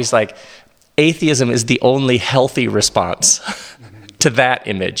 I'm always like, atheism is the only healthy response to that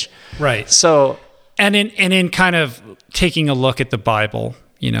image. Right. So, and in kind of taking a look at the Bible,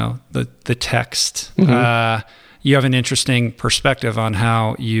 the text, you have an interesting perspective on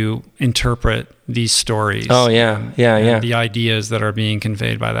how you interpret these stories. Oh, yeah. And the ideas that are being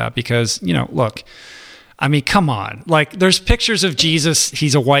conveyed by that. Because, look, I mean, come on. Like, there's pictures of Jesus.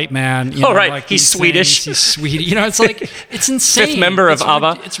 He's a white man. Right. Like he's Swedish. He's Swedish. It's like, it's insane. Fifth member of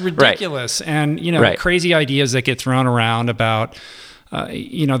ABBA. It's ridiculous. Right. And, crazy ideas that get thrown around about,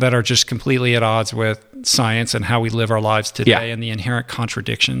 that are just completely at odds with science and how we live our lives today and the inherent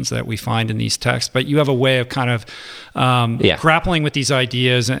contradictions that we find in these texts. But you have a way of kind of grappling with these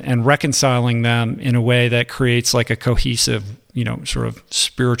ideas and reconciling them in a way that creates like a cohesive, sort of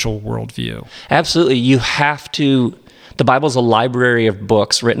spiritual worldview. Absolutely. You have to. The Bible's a library of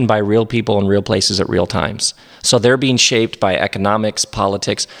books written by real people in real places at real times. So they're being shaped by economics,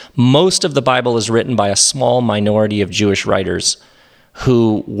 politics. Most of the Bible is written by a small minority of Jewish writers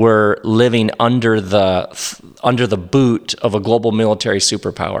who were living under the boot of a global military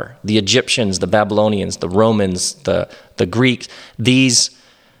superpower. The Egyptians, the Babylonians, the Romans, the Greeks,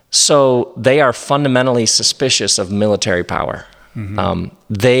 so they are fundamentally suspicious of military power.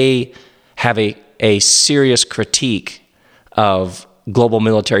 They have a serious critique of global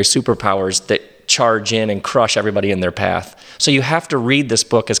military superpowers that charge in and crush everybody in their path. So you have to read this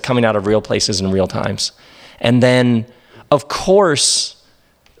book as coming out of real places in real times. And then, of course,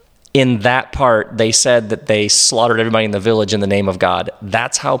 in that part, they said that they slaughtered everybody in the village in the name of God.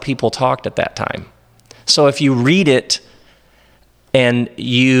 That's how people talked at that time. So if you read it and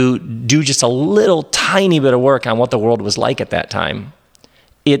you do just a little tiny bit of work on what the world was like at that time,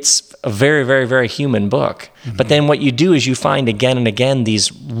 it's a very, very, very human book. But then what you do is you find again and again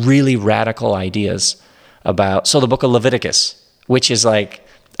these really radical ideas about, so the book of Leviticus, which is like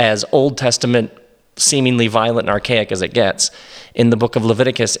as Old Testament seemingly violent and archaic as it gets, in the book of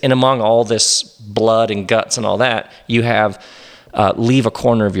Leviticus, and among all this blood and guts and all that, you have leave a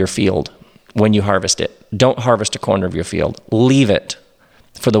corner of your field when you harvest it. Don't harvest a corner of your field. Leave it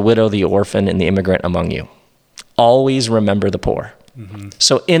for the widow, the orphan, and the immigrant among you. Always remember the poor.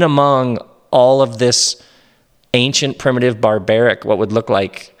 So in among all of this ancient, primitive, barbaric, what would look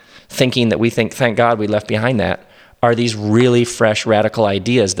like thinking that we think, thank God we left behind that, are these really fresh, radical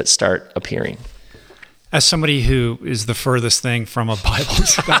ideas that start appearing. As somebody who is the furthest thing from a Bible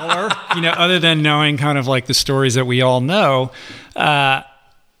scholar, other than knowing kind of like the stories that we all know,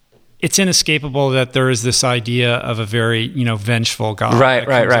 it's inescapable that there is this idea of a very, vengeful God that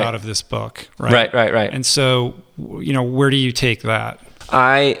comes out of this book. Right. And so, where do you take that?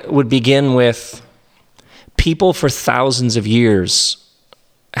 I would begin with people for thousands of years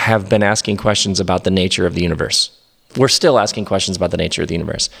have been asking questions about the nature of the universe. We're still asking questions about the nature of the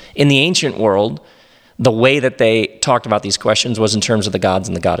universe. In the ancient world, the way that they talked about these questions was in terms of the gods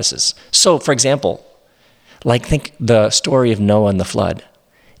and the goddesses. So, for example, think the story of Noah and the flood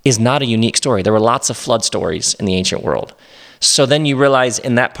is not a unique story. There were lots of flood stories in the ancient world. So then you realize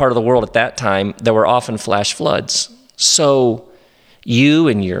in that part of the world at that time, there were often flash floods. So you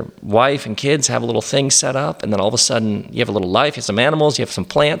and your wife and kids have a little thing set up, and then all of a sudden you have a little life, you have some animals, you have some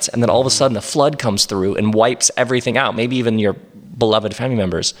plants, and then all of a sudden a flood comes through and wipes everything out, maybe even your beloved family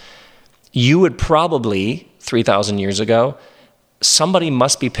members. You would probably, 3,000 years ago, somebody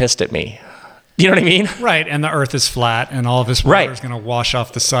must be pissed at me. You know what I mean? Right, and the earth is flat, and all of this water is going to wash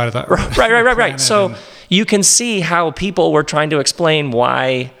off the side of the earth. Right. So you can see how people were trying to explain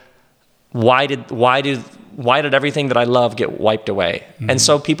why did everything that I love get wiped away? And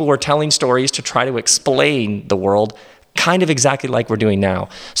so people were telling stories to try to explain the world kind of exactly like we're doing now.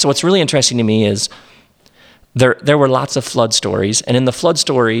 So what's really interesting to me is there were lots of flood stories, and in the flood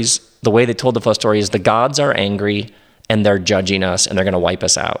stories, the way they told the flood story is the gods are angry and they're judging us and they're going to wipe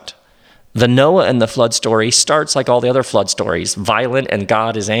us out. The Noah and the flood story starts like all the other flood stories, violent, and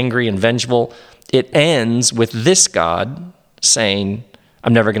God is angry and vengeful. It ends with this God saying,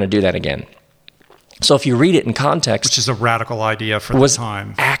 I'm never going to do that again. So if you read it in context, which is a radical idea for the time,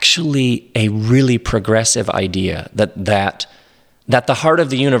 was actually a really progressive idea that the heart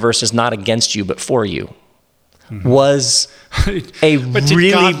of the universe is not against you but for you. was a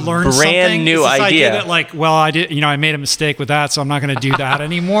really brand new idea. That like, well, I made a mistake with that, so I'm not going to do that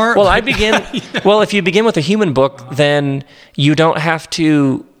anymore. Well, well, if you begin with a human book, then you don't have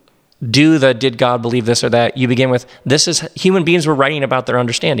to do the did God believe this or that. You begin with, this is human beings were writing about their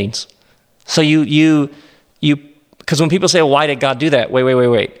understandings. So you because when people say, well, why did God do that?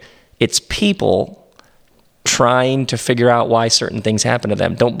 Wait. It's people trying to figure out why certain things happen to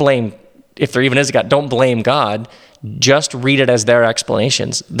them. Don't blame, if there even is a God, don't blame God. Just read it as their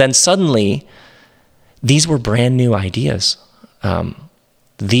explanations. Then suddenly, these were brand new ideas.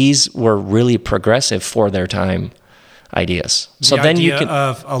 These were really progressive for their time ideas. So then you can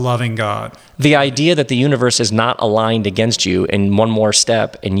of a loving God. The idea that the universe is not aligned against you, and one more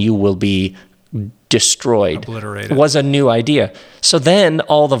step and you will be destroyed, obliterated, was a new idea. So then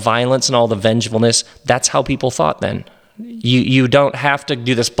all the violence and all the vengefulness, that's how people thought then. You don't have to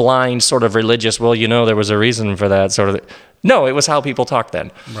do this blind sort of religious, well, there was a reason for that sort of. No, it was how people talked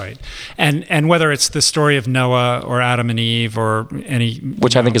then. Right. And whether it's the story of Noah or Adam and Eve or any...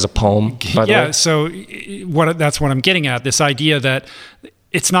 Which I think is a poem, by the way. Yeah, so that's what I'm getting at, this idea that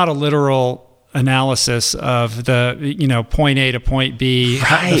it's not a literal analysis of the, point A to point B,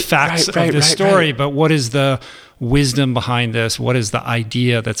 the facts of the story, but what is the wisdom behind this? What is the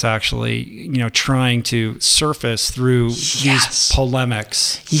idea that's actually, trying to surface through these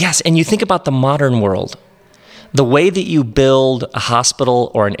polemics? Yes, and you think about the modern world. The way that you build a hospital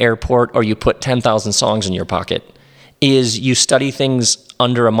or an airport or you put 10,000 songs in your pocket is you study things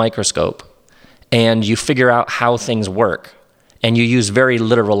under a microscope and you figure out how things work and you use very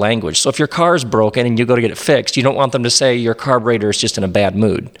literal language. So if your car's broken and you go to get it fixed, you don't want them to say your carburetor is just in a bad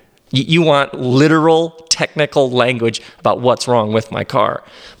mood. You want literal, technical language about what's wrong with my car.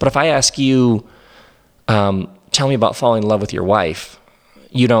 But if I ask you, tell me about falling in love with your wife,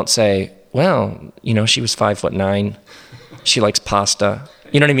 you don't say, well, she was 5'9", she likes pasta.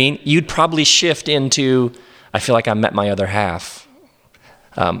 You know what I mean? You'd probably shift into, I feel like I met my other half.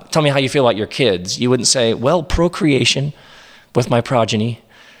 Tell me how you feel about your kids. You wouldn't say, well, procreation with my progeny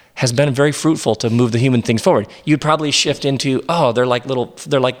has been very fruitful to move the human things forward. You'd probably shift into, they're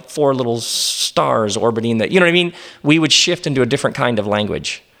like 4 little stars orbiting that. You know what I mean? We would shift into a different kind of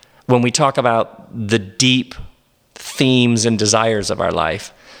language when we talk about the deep themes and desires of our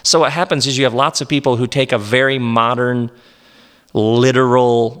life. So what happens is you have lots of people who take a very modern,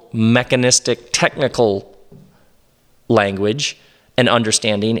 literal, mechanistic, technical language and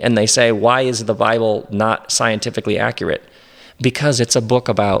understanding, and they say, why is the Bible not scientifically accurate? Because it's a book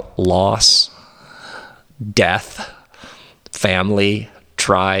about loss, death, family,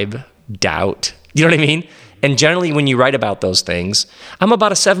 tribe, doubt. You know what I mean? And generally when you write about those things, I'm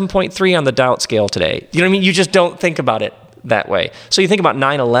about a 7.3 on the doubt scale today. You know what I mean? You just don't think about it that way. So you think about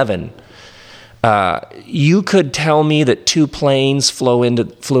 9/11. You could tell me that 2 planes flew into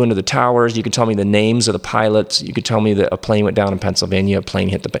the towers. You could tell me the names of the pilots. You could tell me that a plane went down in Pennsylvania. A plane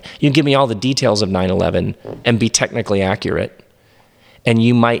hit you can give me all the details of 9/11 and be technically accurate. And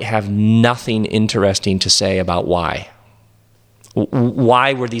you might have nothing interesting to say about why.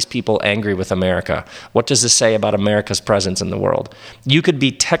 Why were these people angry with America? What does this say about America's presence in the world? You could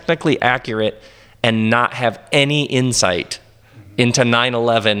be technically accurate and not have any insight into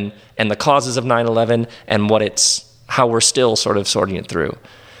 9/11 and the causes of 9/11 and how we're still sort of sorting it through.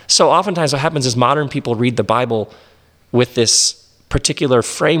 So oftentimes what happens is modern people read the Bible with this particular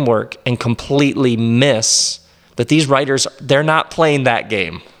framework and completely miss that these writers, they're not playing that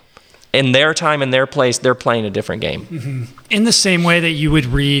game. In their time and their place, they're playing a different game. Mm-hmm. In the same way that you would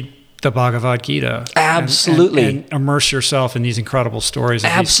read the Bhagavad Gita. Absolutely. And immerse yourself in these incredible stories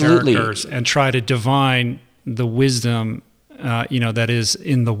of these characters and try to divine the wisdom that is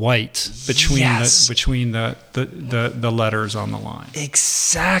in the white between the letters on the line.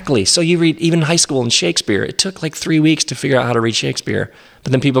 Exactly. So you read even high school and Shakespeare. It took like 3 weeks to figure out how to read Shakespeare.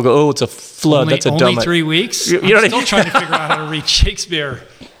 But then people go, it's a flood. That's a dumb... Only 3 weeks? I'm still trying to figure out how to read Shakespeare.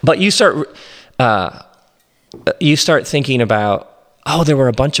 But you start thinking about, there were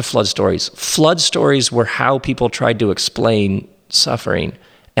a bunch of flood stories. Flood stories were how people tried to explain suffering.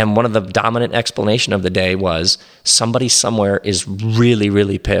 And one of the dominant explanation of the day was somebody somewhere is really,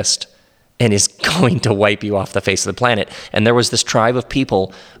 really pissed and is going to wipe you off the face of the planet. And there was this tribe of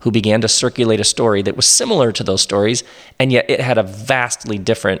people who began to circulate a story that was similar to those stories, and yet it had a vastly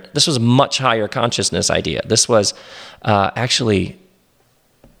different, this was a much higher consciousness idea. This was actually,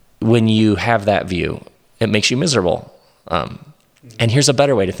 when you have that view, it makes you miserable. And here's a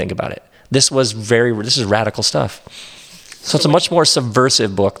better way to think about it. This is radical stuff. So it's a much more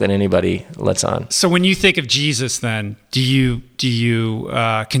subversive book than anybody lets on. So when you think of Jesus, then do you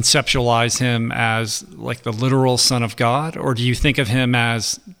conceptualize him as like the literal Son of God, or do you think of him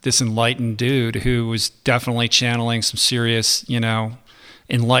as this enlightened dude who was definitely channeling some serious,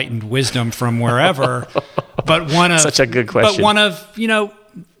 enlightened wisdom from wherever? But one of such a good question. But one of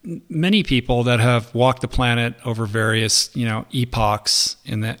many people that have walked the planet over various epochs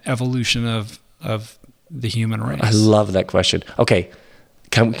in the evolution of the human race. I love that question. Okay,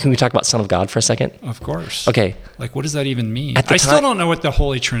 can we talk about Son of God for a second? Of course. Okay. Like, what does that even mean? I still don't know what the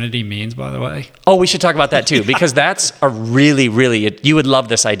Holy Trinity means, by the way. Oh, we should talk about that too, because that's a really, really, you would love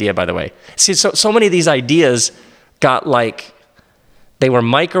this idea, by the way. See, so many of these ideas got like, they were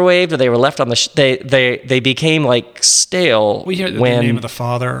microwaved or they were left on they became like stale. We hear the name of the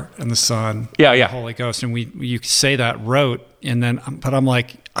Father and the Son, and the Holy Ghost, and you say that rote, and then, but I'm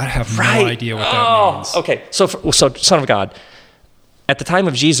like, I have no idea what that means. Okay, so Son of God. At the time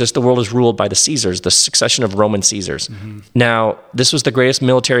of Jesus, the world was ruled by the Caesars, the succession of Roman Caesars. Mm-hmm. Now, this was the greatest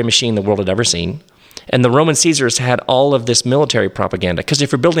military machine the world had ever seen. And the Roman Caesars had all of this military propaganda. Because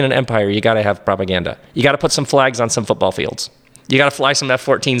if you're building an empire, you got to have propaganda. You got to put some flags on some football fields. You got to fly some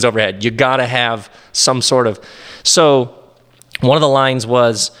F-14s overhead. You got to have some sort of... So one of the lines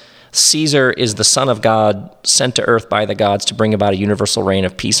was, Caesar is the Son of God, sent to earth by the gods to bring about a universal reign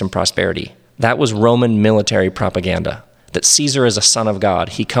of peace and prosperity. That was Roman military propaganda, that Caesar is a son of God.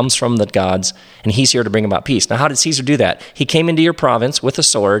 He comes from the gods, and he's here to bring about peace. Now, how did Caesar do that? He came into your province with a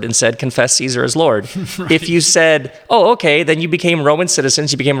sword and said, confess Caesar as Lord. Right. If you said, oh, okay, then you became Roman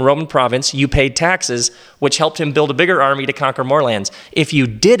citizens, you became a Roman province, you paid taxes, which helped him build a bigger army to conquer more lands. If you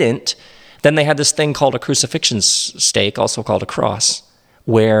didn't, then they had this thing called a crucifixion stake, also called a cross,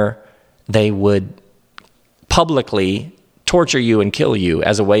 where they would publicly torture you and kill you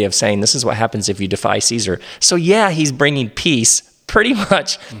as a way of saying, this is what happens if you defy Caesar. So yeah, he's bringing peace pretty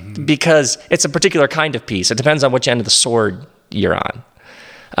much because it's a particular kind of peace. It depends on which end of the sword you're on.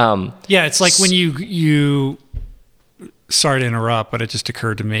 It's like when you sorry to interrupt, but it just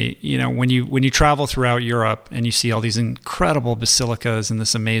occurred to me, when you travel throughout Europe and you see all these incredible basilicas and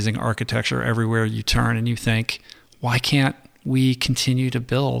this amazing architecture everywhere you turn, and you think, why can't we continue to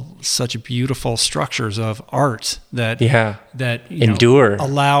build such beautiful structures of art that endure,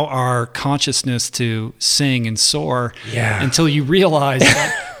 allow our consciousness to sing and soar until you realize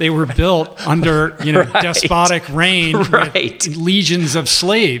that they were built under despotic reign with legions of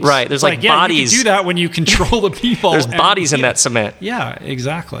slaves. Right. There's like bodies. You can do that when you control the people. There's bodies in that cement. Yeah,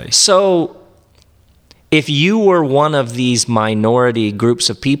 exactly. So if you were one of these minority groups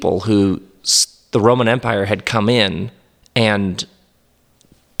of people who the Roman Empire had come in and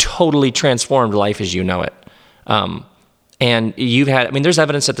totally transformed life as you know it. And there's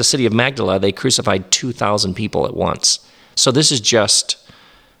evidence at the city of Magdala, they crucified 2,000 people at once. So this is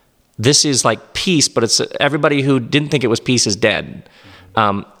like peace, but it's everybody who didn't think it was peace is dead.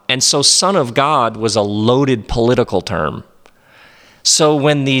 And so Son of God was a loaded political term. So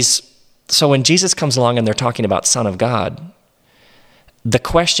when Jesus comes along and they're talking about Son of God,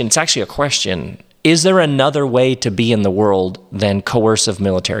 it's actually a question. Is there another way to be in the world than coercive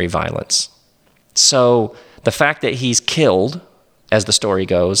military violence? So the fact that he's killed, as the story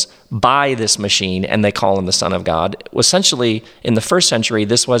goes, by this machine, and they call him the Son of God, essentially, in the first century,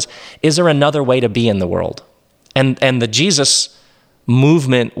 is there another way to be in the world? And the Jesus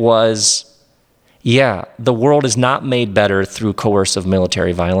movement was, the world is not made better through coercive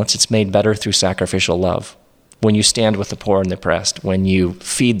military violence. It's made better through sacrificial love. When you stand with the poor and the oppressed, when you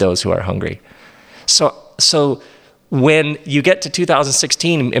feed those who are hungry. So when you get to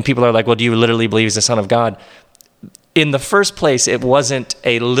 2016 and people are like, well, do you literally believe he's the Son of God? In the first place, it wasn't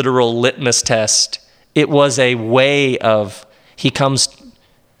a literal litmus test. It was a way of, he's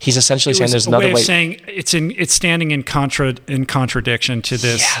essentially saying there's another way. Of saying it's standing in contradiction to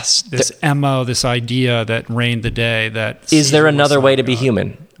this MO, this idea that reigned the day. That is there another way to be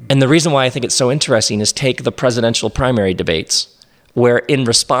human? And the reason why I think it's so interesting is take the presidential primary debates, where in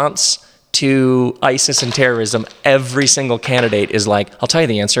response to ISIS and terrorism, every single candidate is like, I'll tell you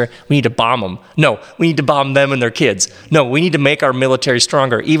the answer, we need to bomb them. No, we need to bomb them and their kids. No, we need to make our military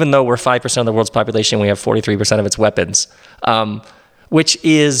stronger, even though we're 5% of the world's population, we have 43% of its weapons. Which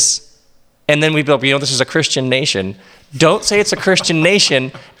is, and then we built, this is a Christian nation. Don't say it's a Christian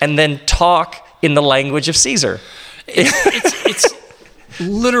nation and then talk in the language of Caesar. It's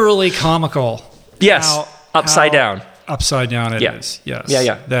literally comical. Yes, upside down. Upside down it is, yes.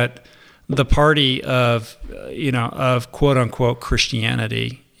 Yeah. That the party of quote unquote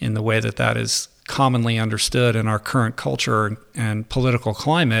Christianity, in the way that is commonly understood in our current culture and political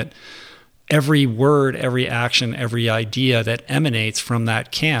climate, every word, every action, every idea that emanates from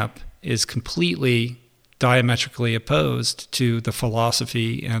that camp is completely diametrically opposed to the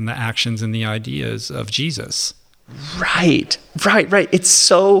philosophy and the actions and the ideas of Jesus. Right. It's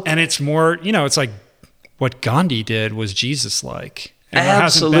so... And it's more, it's like what Gandhi did was Jesus-like. And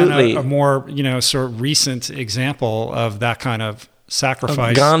Absolutely. there hasn't been a more, sort of recent example of that kind of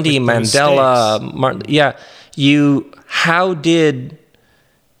sacrifice. Gandhi, Mandela, Martin, how did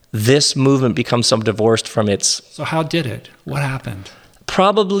this movement become so divorced from its... So how did it? What happened?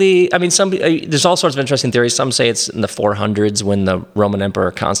 Probably, there's all sorts of interesting theories. Some say it's in the 400s when the Roman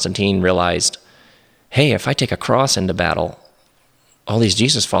Emperor Constantine realized, hey, if I take a cross into battle, all these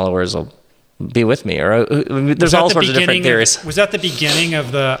Jesus followers will be with me. Or there's all sorts of different theories. Was that the beginning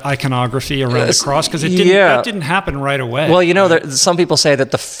of the iconography around the cross? Because that didn't happen right away. Well, some people say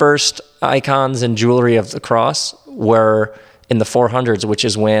that the first icons and jewelry of the cross were in the 400s, which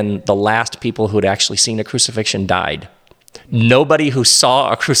is when the last people who had actually seen a crucifixion died. Nobody who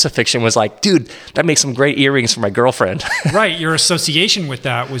saw a crucifixion was like, dude, that makes some great earrings for my girlfriend. Right. Your association with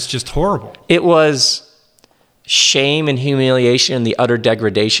that was just horrible. It was shame and humiliation and the utter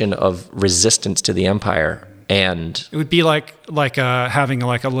degradation of resistance to the empire. And it would be like having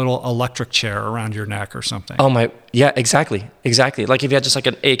a little electric chair around your neck or something. Oh my, yeah, exactly. Like if you had just like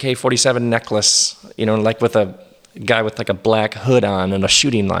an AK-47 necklace, like with a guy with like a black hood on and a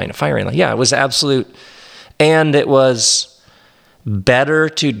shooting line, a firing line. Yeah, it was absolute. And it was better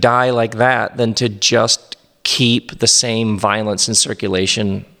to die like that than to just keep the same violence in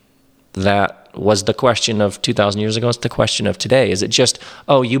circulation. That was the question of 2,000 years ago. It's the question of today. Is it just,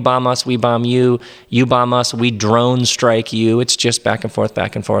 oh, you bomb us, we bomb you, you bomb us, we drone strike you. It's just back and forth,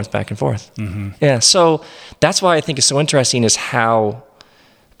 back and forth, back and forth. Mm-hmm. Yeah, so that's why I think it's so interesting is how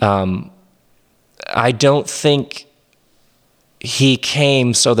I don't think he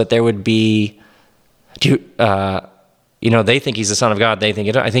came so that there would be... they think he's the Son of God. I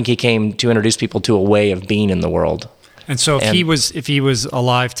think he came to introduce people to a way of being in the world. And so if he was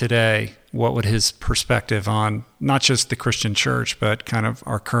alive today, what would his perspective on not just the Christian church, but kind of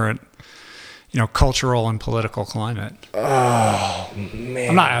our current, cultural and political climate? Oh, man.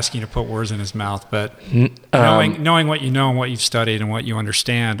 I'm not asking you to put words in his mouth, but knowing what you know and what you've studied and what you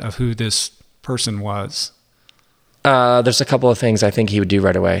understand of who this person was. There's a couple of things I think he would do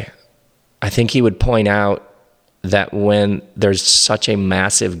right away. I think he would point out that when there's such a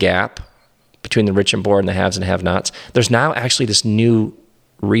massive gap between the rich and poor and the haves and have-nots, there's now actually this new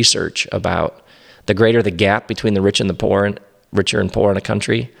research about the greater the gap between the rich and the poor, and richer and poor in a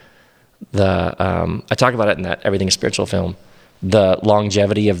country. I talk about it in that Everything is Spiritual film. The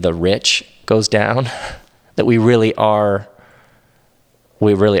longevity of the rich goes down. That we really are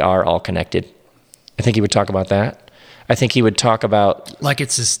all connected. I think he would talk about that. I think he would talk about... Like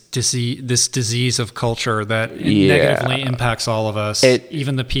it's this disease of culture that negatively impacts all of us,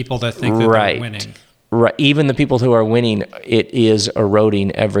 even the people that think that they're winning. Right. Even the people who are winning, it is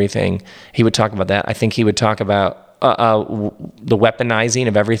eroding everything. He would talk about that. I think he would talk about the weaponizing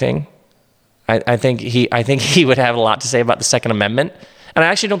of everything. I think he would have a lot to say about the Second Amendment. And I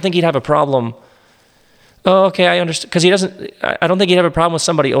actually don't think he'd have a problem... Oh, okay, I understand. Because he doesn't... I don't think he'd have a problem with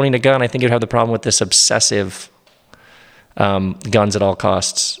somebody owning a gun. I think he'd have the problem with this obsessive... guns at all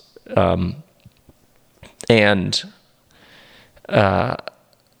costs.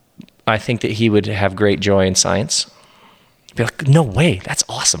 I think that he would have great joy in science. Be like, no way, that's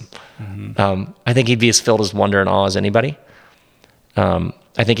awesome. Mm-hmm. I think he'd be as filled as wonder and awe as anybody.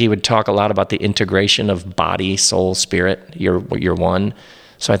 I think he would talk a lot about the integration of body, soul, spirit. You're one.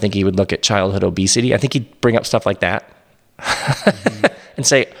 So I think he would look at childhood obesity. I think he'd bring up stuff like that. Mm-hmm. And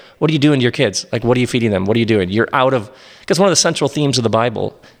say, what are you doing to your kids? Like, what are you feeding them? What are you doing? You're out of... Because one of the central themes of the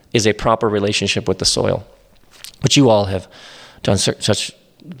Bible is a proper relationship with the soil, which you all have done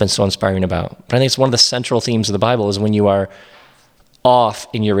been so inspiring about. But I think it's one of the central themes of the Bible is when you are off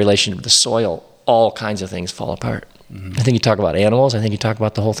in your relationship with the soil, all kinds of things fall apart. Mm-hmm. I think you talk about animals. I think you talk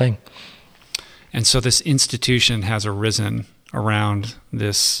about the whole thing. And so this institution has arisen around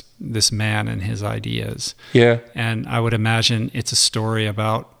this man and his ideas. Yeah. And I would imagine it's a story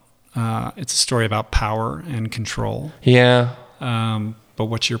about power and control. Yeah. But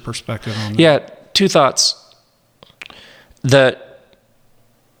what's your perspective on that? Yeah, two thoughts. That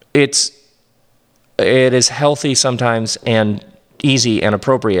it is healthy sometimes and easy and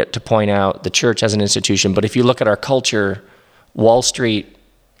appropriate to point out the church as an institution, but if you look at our culture, Wall Street,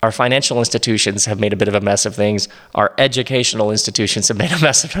 our financial institutions have made a bit of a mess of things. Our educational institutions have made a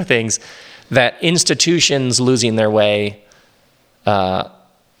mess of things. That institutions losing their way,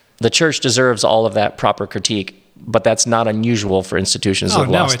 the church deserves all of that proper critique, but that's not unusual for institutions that have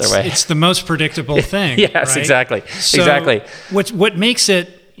lost their way. It's the most predictable thing. Yes, right? exactly. So exactly. What makes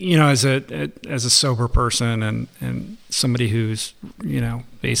it, as a sober person and somebody who's,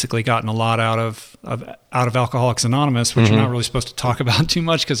 basically gotten a lot out of Alcoholics Anonymous, which you're not really supposed to talk about too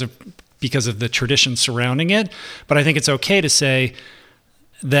much because of the tradition surrounding it. But I think it's okay to say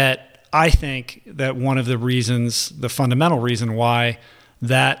that I think that one of the reasons, the fundamental reason why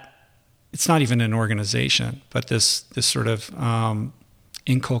that it's not even an organization, but this sort of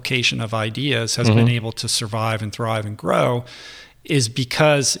inculcation of ideas has been able to survive and thrive and grow is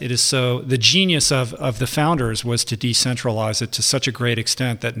because it is the genius of the founders was to decentralize it to such a great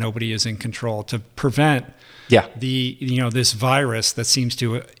extent that nobody is in control, to prevent this virus that seems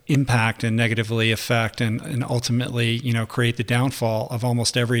to impact and negatively affect and ultimately, create the downfall of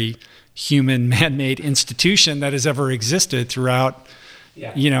almost every human man-made institution that has ever existed throughout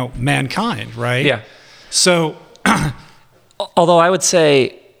mankind, right? Yeah. So, although I would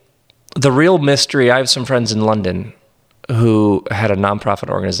say the real mystery, I have some friends in London who had a nonprofit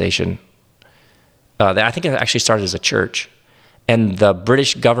organization. I think it actually started as a church, and the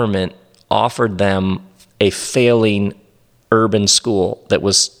British government offered them a failing urban school that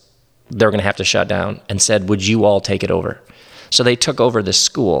they're going to have to shut down, and said, "Would you all take it over?" So they took over this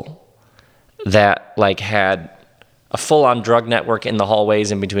school that had a full-on drug network in the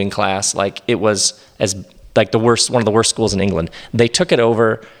hallways in between class. It was one of the worst schools in England. They took it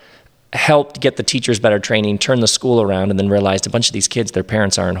over, helped get the teachers better training, turned the school around, and then realized a bunch of these kids, their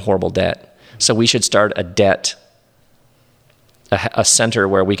parents are in horrible debt. So we should start a center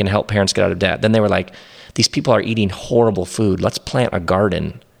where we can help parents get out of debt. Then they were like, these people are eating horrible food. Let's plant a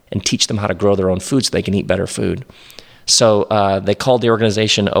garden and teach them how to grow their own food so they can eat better food. So they called the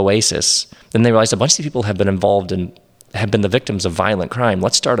organization Oasis. Then they realized a bunch of people have been involved and have been the victims of violent crime.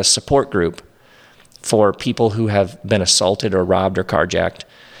 Let's start a support group for people who have been assaulted or robbed or carjacked.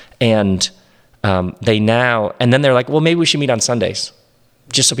 And then they're like, well, maybe we should meet on Sundays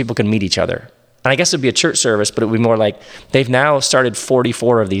just so people can meet each other. And I guess it'd be a church service, but it would be more like they've now started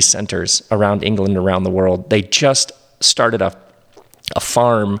 44 of these centers around England and around the world. They just started a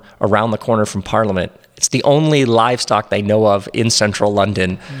farm around the corner from Parliament. It's the only livestock they know of in central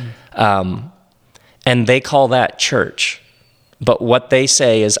London. And they call that church. But what they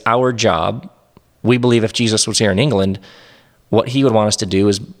say is our job, we believe if Jesus was here in England, what he would want us to do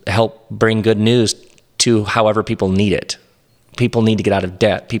is help bring good news to however people need it. People need to get out of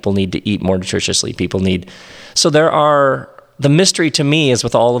debt. People need to eat more nutritiously. So the mystery to me is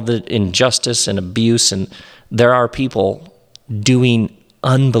with all of the injustice and abuse, and there are people doing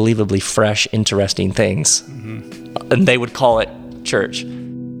unbelievably fresh, interesting things. And they would call it church.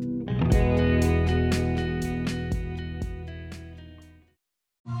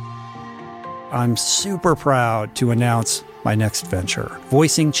 I'm super proud to announce my next venture,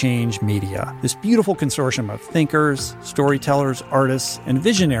 Voicing Change Media. This beautiful consortium of thinkers, storytellers, artists, and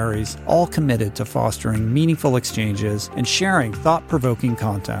visionaries, all committed to fostering meaningful exchanges and sharing thought-provoking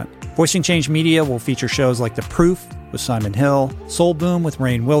content. Voicing Change Media will feature shows like The Proof with Simon Hill, Soul Boom with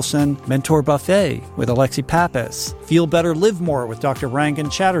Rainn Wilson, Mentor Buffet with Alexi Pappas, Feel Better, Live More with Dr.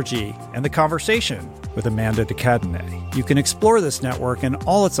 Rangan Chatterjee, and The Conversation with Amanda de Cadenet. You can explore this network and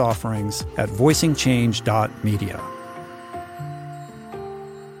all its offerings at voicingchange.media.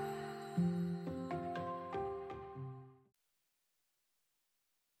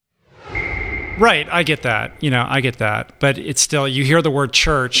 Right, I get that. But it's still, you hear the word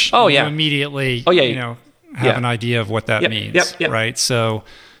church, you immediately, have an idea of what that means, right? So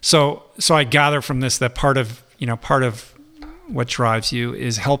I gather from this that part of what drives you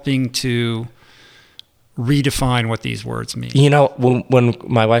is helping to redefine what these words mean. When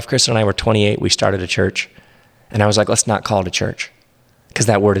my wife Kristen and I were 28, we started a church, and I was like, let's not call it a church because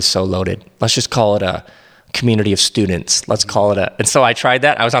that word is so loaded. Let's just call it a community of students. Let's call it and so I tried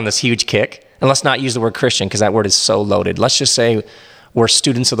that. I was on this huge kick. And let's not use the word Christian because that word is so loaded. Let's just say we're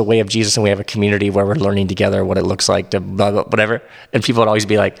students of the way of Jesus and we have a community where we're learning together what it looks like to blah, blah, whatever. And people would always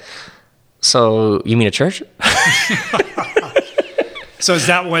be like, so you mean a church? So is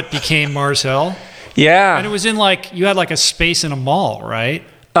that what became Mars Hill? Yeah. And it was in you had a space in a mall, right?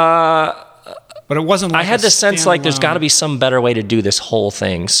 But it wasn't I had the sense there's got to be some better way to do this whole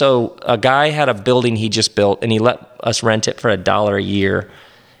thing. So a guy had a building he just built and he let us rent it for $1 a year.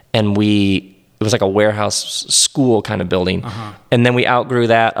 And it was like a warehouse school kind of building. Uh-huh. And then we outgrew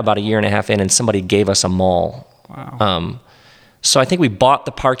that about a year and a half in, and somebody gave us a mall. Wow. So I think we bought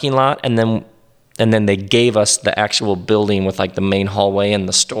the parking lot, and then they gave us the actual building with the main hallway and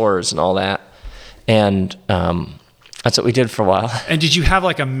the stores and all that. And That's what we did for a while. And did you have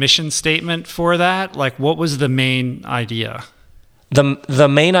like a mission statement for that? Like, what was the main idea? The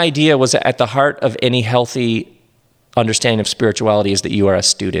main idea was at the heart of any healthy understanding of spirituality is that you are a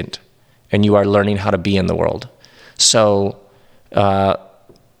student and you are learning how to be in the world. So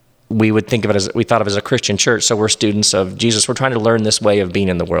we would think of it as, we thought of it as a Christian church. So we're students of Jesus. We're trying to learn this way of being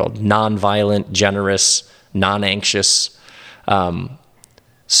in the world, non-violent, generous, non-anxious.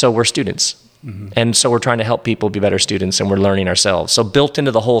 So we're students. Mm-hmm. And so we're trying to help people be better students, and we're learning ourselves. So built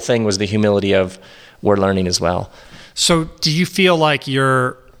into the whole thing was the humility of we're learning as well. So do you feel like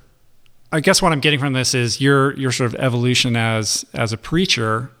I guess what I'm getting from this is your sort of evolution as a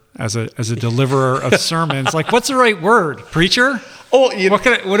preacher, as a deliverer of sermons. Like, what's the right word? Preacher? Oh,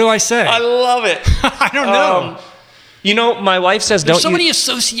 what do I say? I love it. I don't know. My wife says, There's so many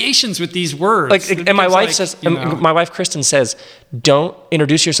associations with these words. And my wife says, my wife Kristen says, don't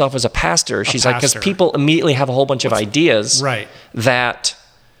introduce yourself as a pastor. She's like, because people immediately have a whole bunch of ideas that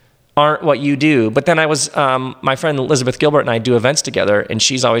aren't what you do. But then I was, my friend Elizabeth Gilbert and I do events together, and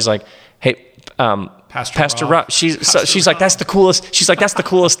she's always like, hey, Pastor Rob. She's like, that's the coolest. She's like, that's the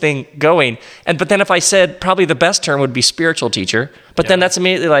coolest thing going. But then if I said probably the best term would be spiritual teacher, but then that's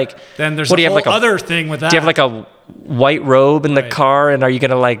immediately like, then there's a whole other thing with that. Do you have like a white robe in the car, and are you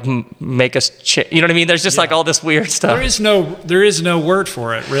going to like make us you know what I mean? There's just like all this weird stuff. There is no word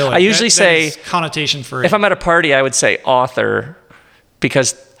for it, really. I usually say connotation for it. If I'm at a party, I would say author,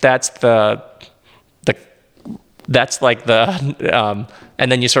 because that's and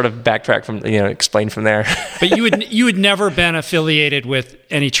then you sort of backtrack from, explain from there. But you had never been affiliated with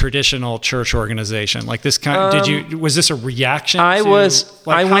any traditional church organization like this kind. Was this a reaction?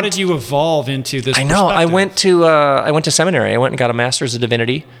 How did you evolve into this? I know. I went to seminary. I went and got a master's of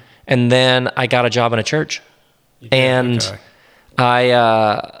divinity, and then I got a job in a church. I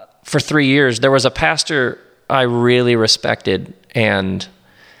for 3 years there was a pastor I really respected, and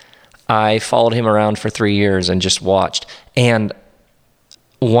I followed him around for 3 years and just watched. And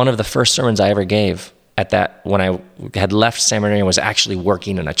one of the first sermons I ever gave when I had left seminary and was actually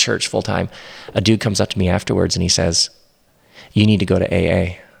working in a church full time, a dude comes up to me afterwards and he says, "You need to go to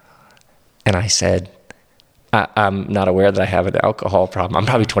AA." And I said, I'm not aware that I have an alcohol problem. I'm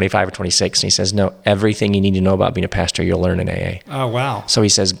probably 25 or 26. And he says, "No, everything you need to know about being a pastor, you'll learn in AA." Oh, wow. So he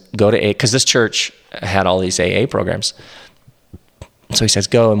says, go to AA, because this church had all these AA programs. So he says,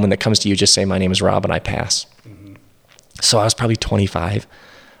 go, and when it comes to you, just say, "My name is Rob and I pass." Mm-hmm. So I was probably 25.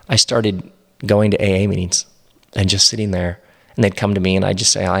 I started going to AA meetings and just sitting there, and they'd come to me and I'd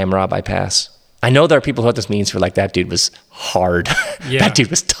just say, "I am Rob, I pass." I know there are people who at this meetings who are like, that dude was hard. Yeah. That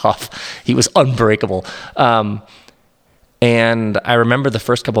dude was tough. He was unbreakable. And I remember the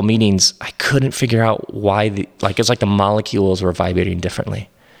first couple meetings, I couldn't figure out why it's like the molecules were vibrating differently.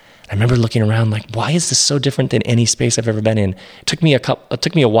 I remember looking around like, why is this so different than any space I've ever been in? It took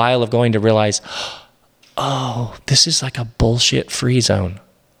me a while of going to realize, oh, this is like a bullshit free zone.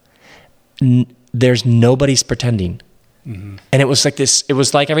 There's nobody's pretending. Mm-hmm. And it was like this, it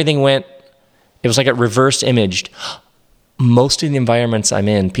was like everything went, it was like a reverse imaged. Most of the environments I'm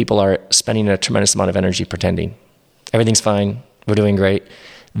in, people are spending a tremendous amount of energy pretending. Everything's fine. We're doing great.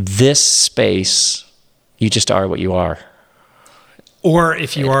 This space, you just are what you are. Or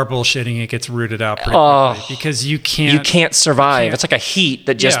if you are bullshitting, it gets rooted out pretty quickly because you can't survive. It's like a heat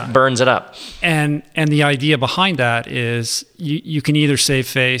that just burns it up. And the idea behind that is you can either save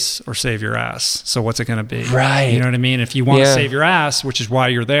face or save your ass. So what's it going to be? Right. You know what I mean? If you want to save your ass, which is why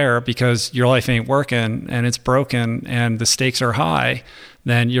you're there, because your life ain't working and it's broken and the stakes are high,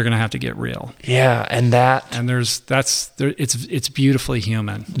 then you're going to have to get real. Yeah, it's beautifully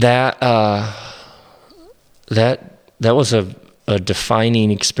human. That was a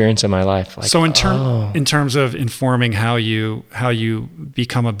defining experience in my life. Like, so in terms of informing how you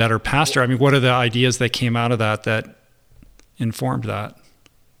become a better pastor, I mean, what are the ideas that came out of that informed that?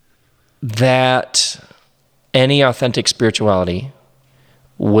 That any authentic spirituality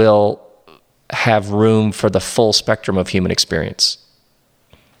will have room for the full spectrum of human experience.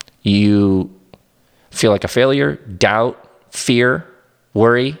 You feel like a failure, doubt, fear,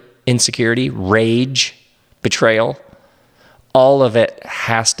 worry, insecurity, rage, betrayal. All of it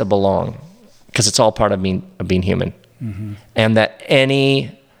has to belong because it's all part of being human. Mm-hmm. And that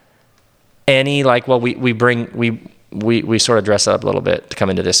any like, well, we sort of dress it up a little bit to come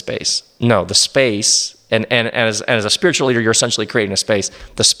into this space. No, the space, and as a spiritual leader, you're essentially creating a space.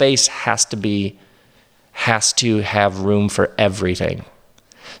 The space has to have room for everything.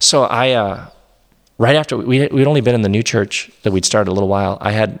 So right after we'd only been in the new church that we'd started a little while,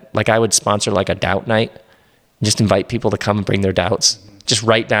 I would sponsor like a doubt night. Just invite people to come and bring their doubts. just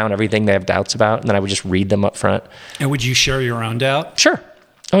write down everything they have doubts about, and then I would just read them up front. And would you share your own doubt? Sure.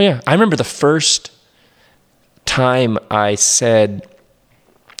 Oh, yeah. I remember the first time I said,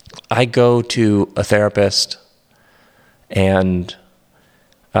 I go to a therapist, and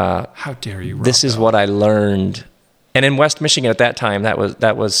how dare you, Rob this is Bell. what I learned. And in West Michigan at that time, that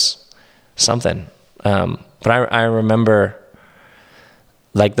was something. But I remember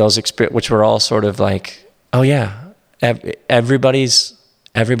like those experiences, which were all sort of like, oh yeah, everybody's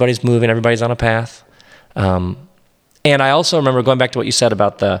moving, everybody's on a path. And I also remember going back to what you said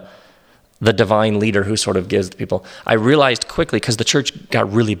about the divine leader who sort of gives the people. I realized quickly, because the church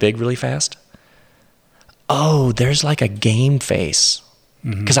got really big really fast. Oh, there's like a game face.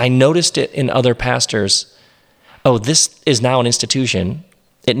 Because I noticed it in other pastors. Oh, this is now an institution.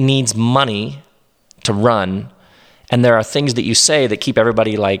 It needs money to run. And there are things that you say that keep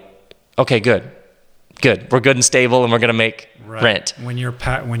everybody like, okay, good. We're good and stable, and we're going to make rent. When you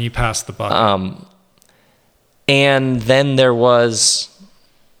pass the buck. And then there was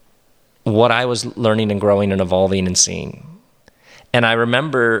what I was learning and growing and evolving and seeing. And I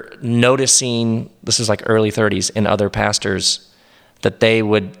remember noticing, this is like early 30s, in other pastors, that they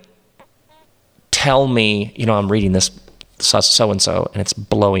would tell me, I'm reading this so-and-so, and it's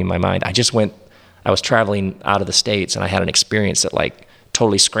blowing my mind. I was traveling out of the States, and I had an experience that like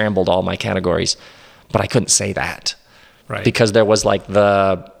totally scrambled all my categories, but I couldn't say that. Right. Because there was like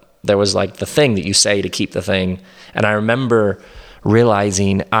the thing that you say to keep the thing. And I remember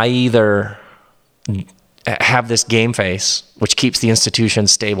realizing I either have this game face, which keeps the institution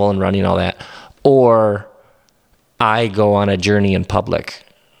stable and running all that, or I go on a journey in public,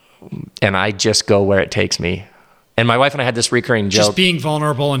 and I just go where it takes me. And my wife and I had this recurring joke. Just being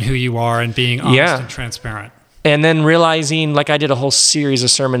vulnerable in who you are and being honest and transparent. And then realizing, like I did a whole series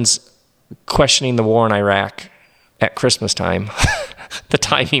of sermons questioning the war in Iraq at Christmas time. The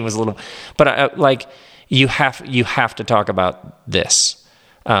timing was a little, but you have to talk about this.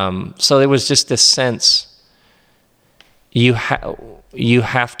 So there was just this sense you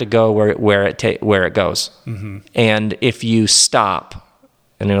have to go where it goes. Mm-hmm. And if you stop,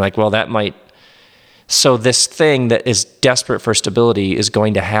 and you're like, well, that might. So this thing that is desperate for stability is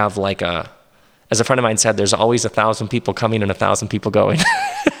going to have like as a friend of mine said, there's always 1,000 people coming and 1,000 people going.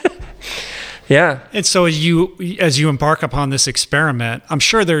 Yeah. And so as you embark upon this experiment, I'm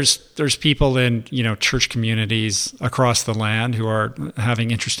sure there's people in, church communities across the land who are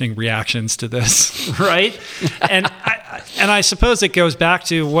having interesting reactions to this, right? And I suppose it goes back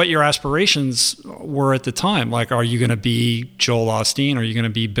to what your aspirations were at the time. Like, are you going to be Joel Osteen? Are you going to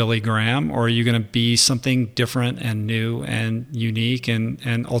be Billy Graham? Or are you going to be something different and new and unique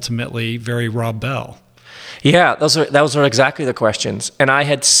and ultimately very Rob Bell? Yeah, those are exactly the questions. And I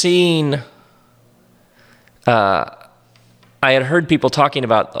had seen... I had heard people talking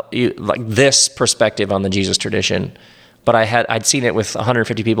about like this perspective on the Jesus tradition, but I'd seen it with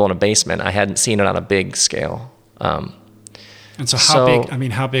 150 people in a basement. I hadn't seen it on a big scale. And so how big? I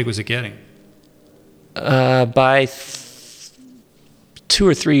mean, how big was it getting? By 2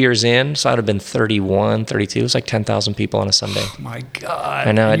 or 3 years in, so I'd have been 31, 32. It was like 10,000 people on a Sunday. Oh my God!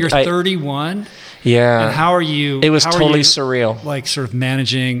 I know. And you're 31. Yeah. And how are you? It was totally surreal. Like sort of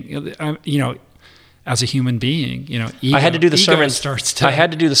managing, as a human being, I had to do the sermon. I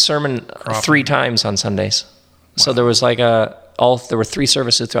had to do the sermon 3 times on Sundays. Wow. So there was there were 3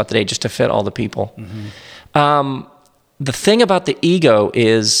 services throughout the day just to fit all the people. Mm-hmm. The thing about the ego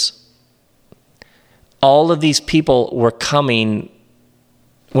is all of these people were coming.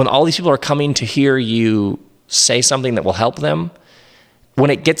 When all these people are coming to hear you say something that will help them,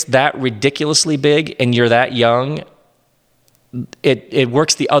 when it gets that ridiculously big and you're that young, it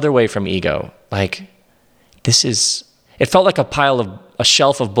works the other way from ego. Like, it felt like a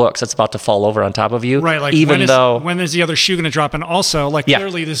shelf of books that's about to fall over on top of you. Right, like when is the other shoe going to drop? And also,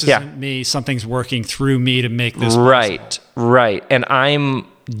 clearly this isn't me. Something's working through me to make this possible. Right. And I'm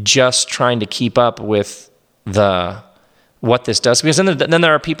just trying to keep up with what this does. Because then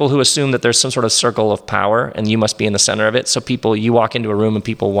there are people who assume that there's some sort of circle of power and you must be in the center of it. So you walk into a room and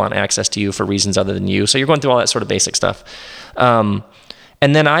people want access to you for reasons other than you. So you're going through all that sort of basic stuff.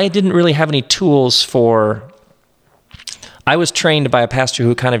 And then I didn't really have any tools I was trained by a pastor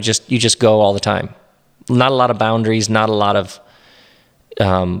who kind of you just go all the time. Not a lot of boundaries, not a lot of,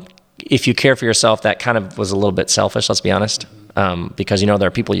 if you care for yourself, that kind of was a little bit selfish, let's be honest, because there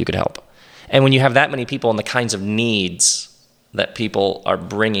are people you could help. And when you have that many people and the kinds of needs that people are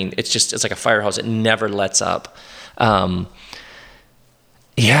bringing, it's like a fire hose. It never lets up. I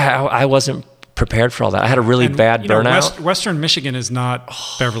wasn't prepared for all that. I had a really bad burnout. Western Michigan is not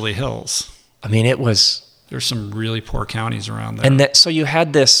Beverly Hills. I mean, it was There's some really poor counties around there. And so you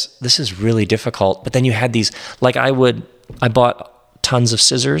had this is really difficult, but then you had these, like I bought tons of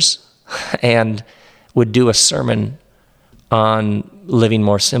scissors and would do a sermon on living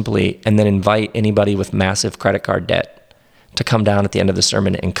more simply, and then invite anybody with massive credit card debt to come down at the end of the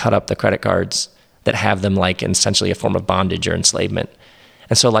sermon and cut up the credit cards that have them like in essentially a form of bondage or enslavement.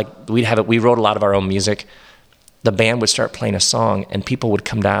 And so like we wrote a lot of our own music. The band would start playing a song and people would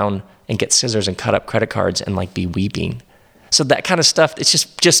come down and get scissors and cut up credit cards and like be weeping. So that kind of stuff, it's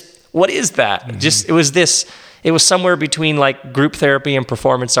just what is that? Mm-hmm. It was somewhere between like group therapy and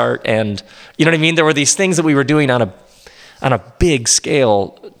performance art, and you know what I mean? There were these things that we were doing on a big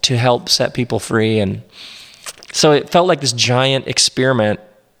scale to help set people free. And so it felt like this giant experiment,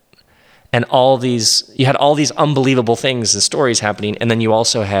 and you had all these unbelievable things and stories happening. And then you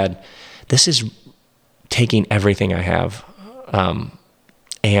also had, this is taking everything I have.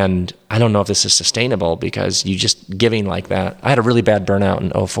 And I don't know if this is sustainable, because you just giving like that. I had a really bad burnout in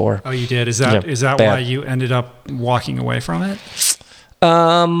 2004. Oh, you did? Is that why you ended up walking away from it?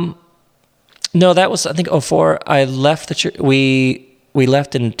 No, that was, I think, 2004. I left the church. We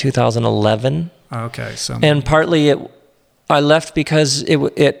left in 2011. Okay. And partly I left because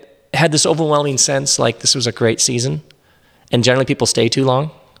it had this overwhelming sense like this was a great season, and generally people stay too long.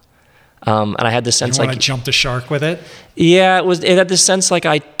 And I had this sense you want to jump the shark with it? Yeah, it had this sense like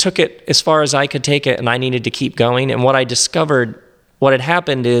I took it as far as I could take it, and I needed to keep going. And what I discovered, what had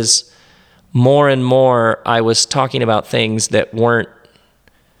happened is more and more I was talking about things that weren't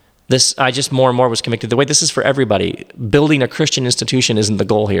this. I just more and more was convicted. The way this is for everybody. Building a Christian institution isn't the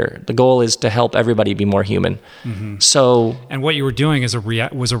goal here. The goal is to help everybody be more human. Mm-hmm. So, and what you were doing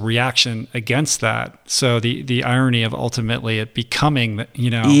was a reaction against that. So the irony of ultimately it becoming,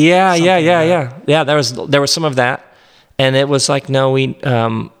 Yeah. There was some of that, and it was like, no, we.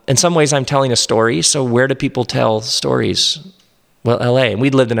 In some ways, I'm telling a story. So where do people tell stories? Well, L.A. And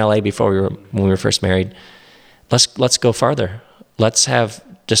we'd lived in L.A. before when we were first married. Let's go farther. Let's have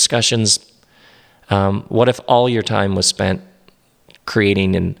discussions. What if all your time was spent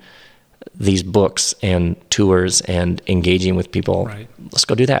creating in these books and tours and engaging with people? Right. Let's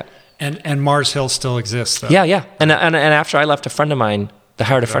go do that. And Mars Hill still exists, though. Yeah. And after I left, a friend of mine,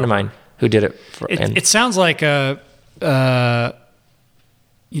 hired a friend of mine who did it. It sounds like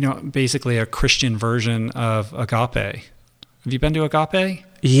basically a Christian version of Agape. Have you been to Agape?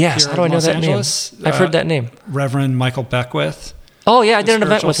 Yes. How do I know that name? I've heard that name. Reverend Michael Beckwith. Oh yeah, I did an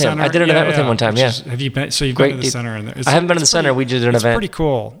event with him. I did an event with him one time. Yeah. Have you been? So you've been to the center? I haven't been to the center. We did an event. It's pretty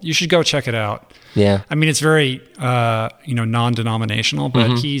cool. You should go check it out. Yeah. I mean, it's very non-denominational, but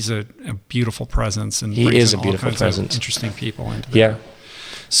mm-hmm. he's a beautiful presence, and he is a beautiful presence. Interesting people into yeah.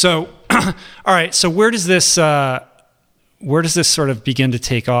 So, all right. So where does this sort of begin to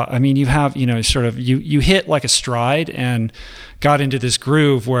take off? I mean, you have sort of you hit like a stride and got into this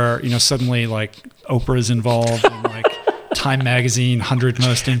groove where suddenly like Oprah's involved and like. Time Magazine, 100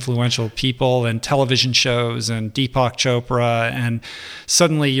 Most Influential People, and television shows, and Deepak Chopra, and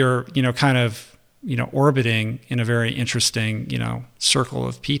suddenly you're, kind of, orbiting in a very interesting, circle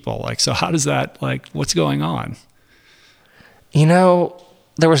of people. Like, so how does that, like, what's going on?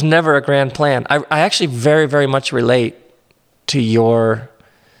 There was never a grand plan. I actually very, very much relate to you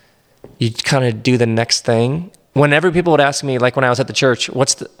kind of do the next thing. Whenever people would ask me, like when I was at the church,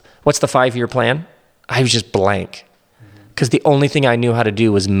 what's the 5-year plan? I was just blank. Because the only thing I knew how to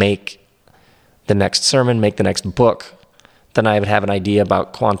do was make the next sermon, make the next book. Then I would have an idea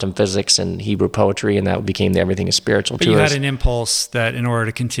about quantum physics and Hebrew poetry, and that became the Everything is Spiritual tours. But you had an impulse that in order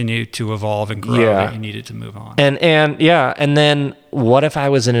to continue to evolve and grow, that you needed to move on. And then what if I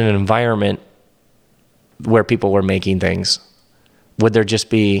was in an environment where people were making things? Would there just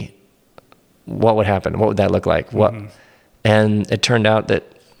be, what would happen? What would that look like? Mm-hmm. And it turned out that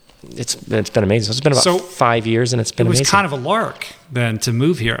it's been amazing. So it's been about 5 years, and it's been amazing. It was kind of a lark then to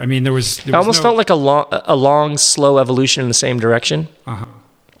move here. I mean, there was felt like a long, slow evolution in the same direction.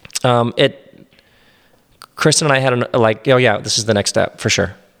 Uh-huh. Kristen and I had this is the next step for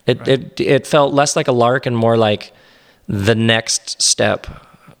sure. It felt less like a lark and more like the next step,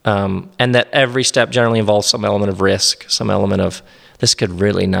 and that every step generally involves some element of risk, some element of this could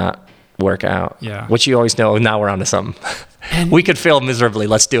really not work out. Yeah. Which you always know, now we're onto something. And we could fail miserably.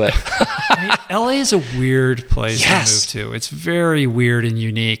 Let's do it. LA is a weird place to move to. It's very weird and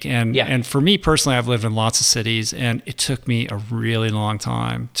unique. And for me personally, I've lived in lots of cities, and it took me a really long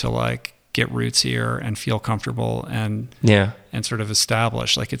time to like get roots here and feel comfortable and sort of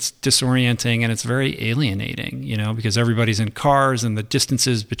establish. Like, it's disorienting and it's very alienating, because everybody's in cars and the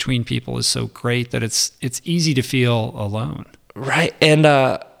distances between people is so great that it's easy to feel alone. Right.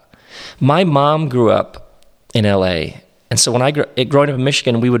 And my mom grew up in LA. And so when growing up in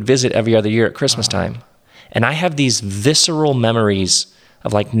Michigan, we would visit every other year at Christmas time. And I have these visceral memories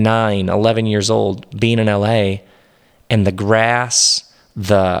of like 9, 11 years old being in LA and the grass,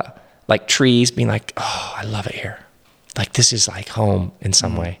 the like trees being like, oh, I love it here. Like this is like home in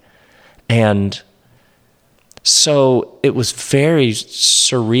some way. And so it was very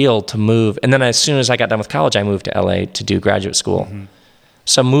surreal to move. And then as soon as I got done with college, I moved to LA to do graduate school.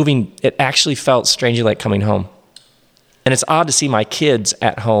 So moving, it actually felt strangely like coming home. And it's odd to see my kids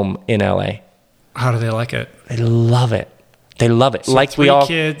at home in LA. How do they like it? They love it. They love it. So like 3 we all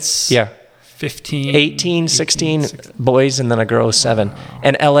kids. Yeah. 15, 18, 16 boys, and then a girl of 7. Wow.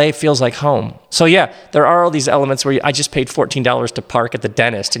 And LA feels like home. So yeah, there are all these elements where I just paid $14 to park at the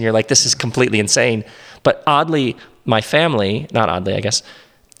dentist, and you're like, this is completely insane. But oddly, my family, not oddly, I guess,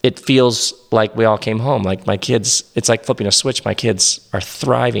 it feels like we all came home. Like my kids, it's like flipping a switch. My kids are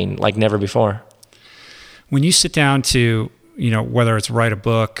thriving like never before. When you sit down to, whether it's write a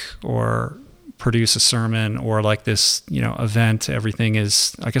book or produce a sermon or like this, event, everything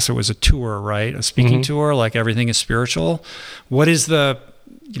is, I guess it was a tour, right? A speaking tour, like everything is spiritual. What is the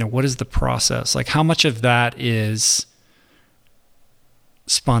process? Like how much of that is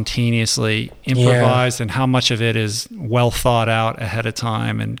spontaneously improvised and how much of it is well thought out ahead of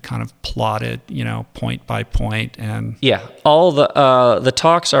time and kind of plotted, point by point? And all the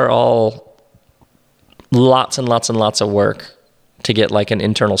talks are all lots and lots and lots of work to get like an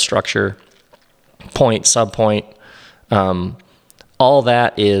internal structure, point, subpoint. All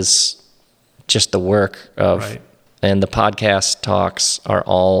that is just the work of, and the podcast talks are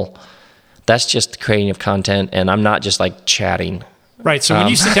all, that's just creating of content. And I'm not just like chatting. Right. So when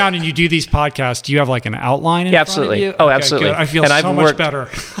you sit down and you do these podcasts, do you have like an outline in front of you? Oh, okay, absolutely. Good. I feel so much better.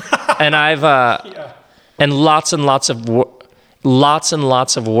 And I've, and lots and lots of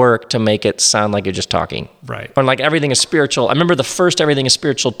work to make it sound like you're just talking. Right. Or like everything is spiritual. I remember the first Everything is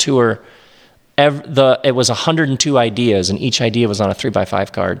Spiritual tour, it was 102 ideas, and each idea was on a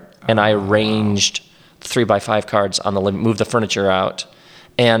 3x5 card. And I arranged 3x5 cards on the moved the furniture out.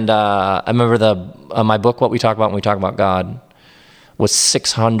 And I remember my book, What We Talk About When We Talk About God, was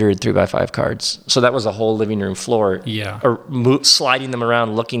 600 3x5 cards. So that was a whole living room floor. Yeah. Or sliding them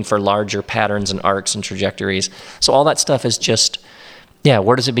around, looking for larger patterns and arcs and trajectories. So all that stuff is just,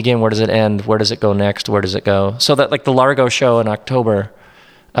 where does it begin? Where does it end? Where does it go next? Where does it go? So that like the Largo show in October,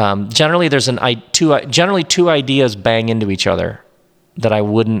 generally there's generally two ideas bang into each other that I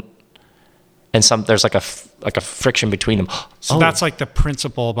wouldn't, and there's like a friction between them. So that's like the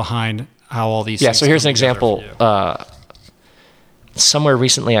principle behind how all these things so here's an together example. Somewhere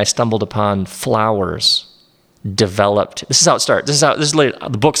recently I stumbled upon flowers developed. This is how it starts. This is literally,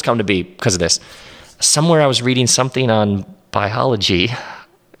 the books come to be because of this. Somewhere I was reading something on biology.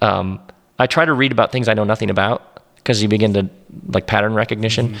 I try to read about things I know nothing about because you begin to like pattern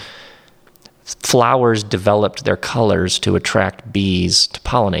recognition. Flowers developed their colors to attract bees to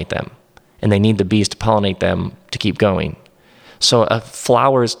pollinate them. And they need the bees to pollinate them to keep going. So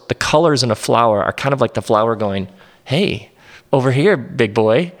the colors in a flower are kind of like the flower going, hey, over here, big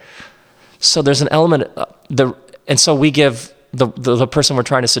boy. So there's an element, and so we give the person we're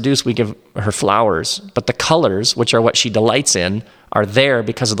trying to seduce, we give her flowers, but the colors, which are what she delights in, are there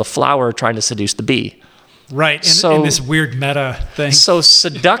because of the flower trying to seduce the bee. Right, in this weird meta thing. So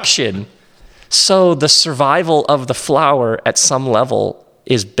seduction, so the survival of the flower at some level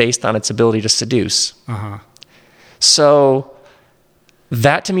is based on its ability to seduce. So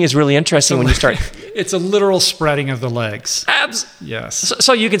that to me is really interesting when you start. It's a literal spreading of the legs. Yes.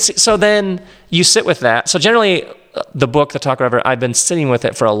 So you can see. So then you sit with that. So generally, the book, The Talk Whatever, I've been sitting with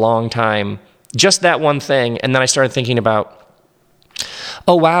it for a long time. Just that one thing, and then I started thinking about,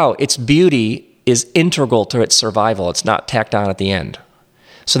 oh wow, its beauty is integral to its survival. It's not tacked on at the end.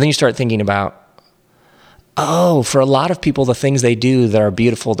 So then you start thinking about, for a lot of people, the things they do that are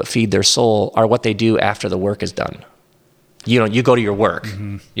beautiful that feed their soul are what they do after the work is done. You go to your work.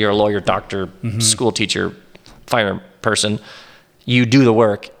 You're a lawyer, doctor, school teacher, fire person. You do the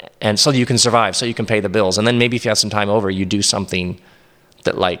work, and so you can survive, so you can pay the bills. And then maybe if you have some time over, you do something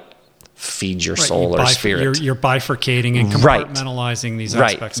that like feeds your soul or spirit. You're bifurcating and compartmentalizing these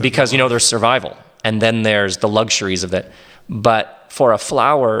aspects. Right, because there's survival, and then there's the luxuries of it. But for a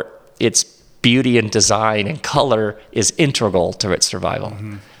flower, its beauty and design and color is integral to its survival.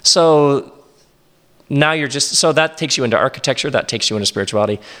 So now so that takes you into architecture, that takes you into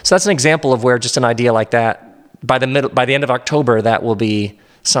spirituality. So that's an example of where just an idea like that, by the end of October, that will be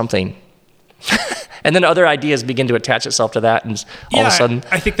something. And then other ideas begin to attach itself to that, and all of a sudden,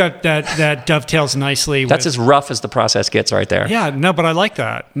 I think that dovetails nicely. That's as rough as the process gets right there. Yeah, no, but I like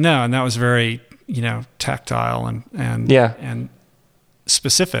that. No, and that was very tactile and Yeah. and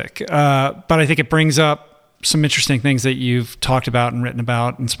specific. But I think it brings up some interesting things that you've talked about and written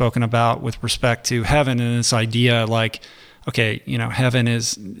about and spoken about with respect to heaven and this idea like, okay, heaven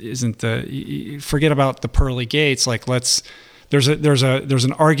isn't forget about the pearly gates. Like there's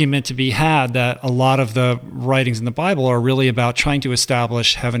an argument to be had that a lot of the writings in the Bible are really about trying to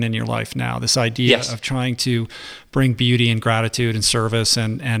establish heaven in your life now. This idea of trying to bring beauty and gratitude and service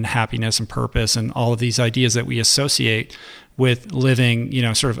and happiness and purpose and all of these ideas that we associate with living,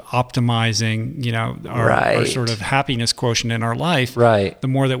 sort of optimizing, our sort of happiness quotient in our life. Right. The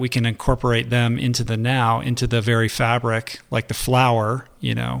more that we can incorporate them into the now, into the very fabric, like the flower,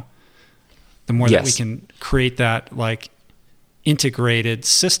 the more that we can create that like integrated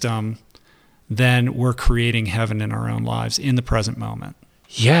system, then we're creating heaven in our own lives in the present moment.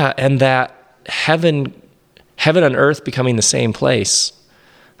 Yeah, and that heaven and earth becoming the same place,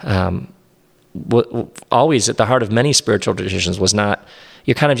 always at the heart of many spiritual traditions was not,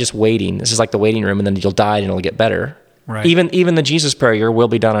 you're kind of just waiting. This is like the waiting room, and then you'll die and it'll get better. Right. Even the Jesus prayer, your will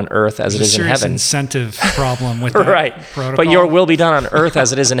be done on earth as it is in heaven. Incentive problem with that right. protocol. But your will be done on earth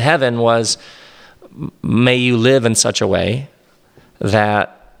as it is in heaven was, may you live in such a way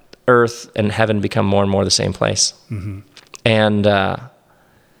that earth and heaven become more and more the same place. Mm-hmm. And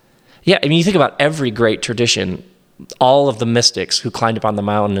you think about every great tradition, all of the mystics who climbed up on the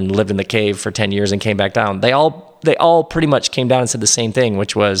mountain and lived in the cave for 10 years and came back down, they all pretty much came down and said the same thing,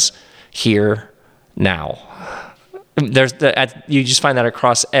 which was here, now. You just find that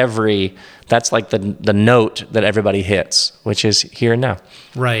across that's like the note that everybody hits, which is here and now.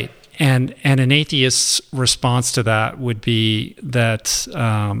 Right. And an atheist's response to that would be that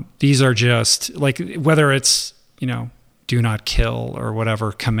these are just like, whether it's, do not kill or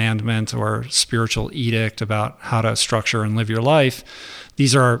whatever commandment or spiritual edict about how to structure and live your life,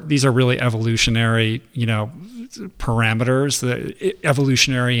 these are really evolutionary, parameters, the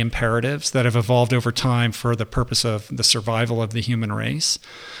evolutionary imperatives that have evolved over time for the purpose of the survival of the human race.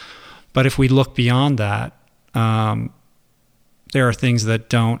 But if we look beyond that, there are things that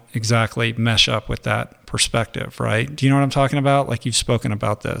don't exactly mesh up with that perspective, right? Do you know what I'm talking about? Like, you've spoken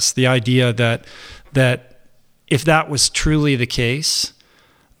about this. The idea that if that was truly the case,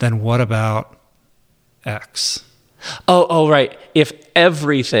 then what about X? Oh, right. If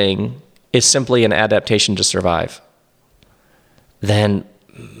everything is simply an adaptation to survive, then,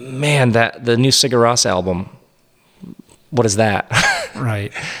 man, the new Sigur Rós album, what is that?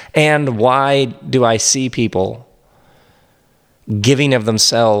 Right. And why do I see people giving of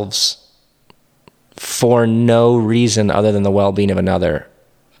themselves for no reason other than the well-being of another?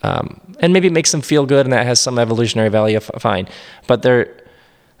 And maybe it makes them feel good, and that has some evolutionary value, fine. But the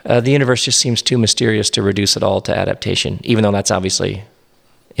universe just seems too mysterious to reduce it all to adaptation, even though that's obviously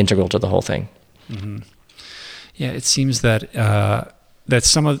integral to the whole thing. Mm-hmm. Yeah, it seems that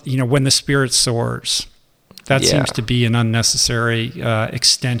some of, when the spirit soars, that seems to be an unnecessary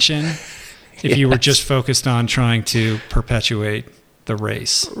extension if you were just focused on trying to perpetuate the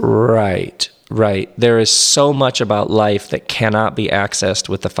race. Right. There is so much about life that cannot be accessed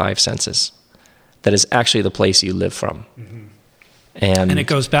with the five senses. That is actually the place you live from. Mm-hmm. And it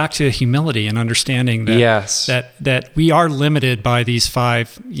goes back to humility and understanding that that we are limited by these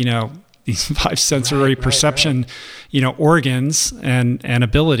five sensory perception, organs and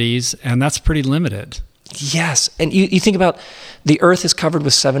abilities, and that's pretty limited. Yes. And you think about the earth is covered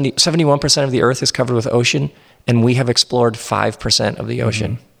with 71% of the earth is covered with ocean, and we have explored 5% of the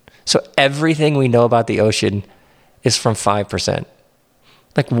ocean. Mm-hmm. So everything we know about the ocean is from 5%.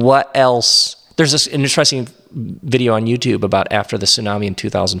 Like, what else? There's this interesting video on YouTube about after the tsunami in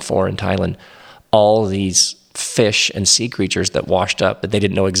 2004 in Thailand, all these fish and sea creatures that washed up that they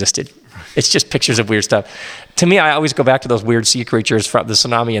didn't know existed. It's just pictures of weird stuff. To me, I always go back to those weird sea creatures from the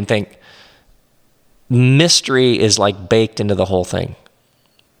tsunami and think, mystery is like baked into the whole thing.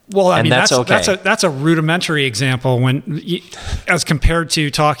 Well, I mean, that's okay. That's a rudimentary example as compared to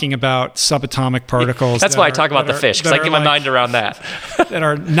talking about subatomic particles. That's why I talk about the fish, because I get my mind around that. That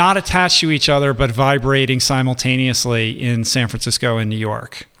are not attached to each other, but vibrating simultaneously in San Francisco and New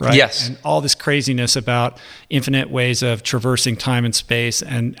York, right? Yes. And all this craziness about infinite ways of traversing time and space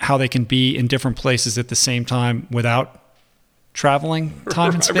and how they can be in different places at the same time without traveling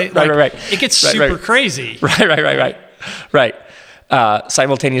time and space. Right. It gets super crazy. Right.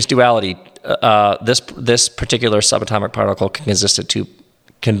 Simultaneous duality. This particular subatomic particle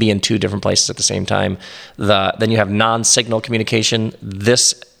can be in two different places at the same time. Then you have non-signal communication.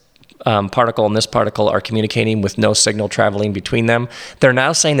 This particle and this particle are communicating with no signal traveling between them. They're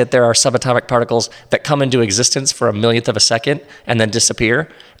now saying that there are subatomic particles that come into existence for a millionth of a second and then disappear.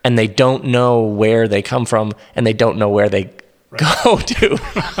 and they don't know where they come from, and they don't know where they go to.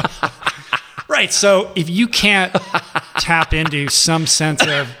 Right. So if you can't tap into some sense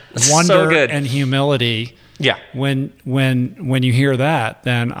of wonder and humility, when you hear that,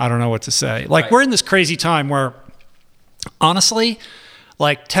 then I don't know what to say. Like we're in this crazy time where, honestly,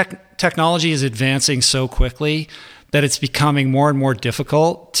 like technology is advancing so quickly that it's becoming more and more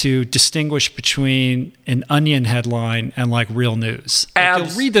difficult to distinguish between an Onion headline and like real news. Like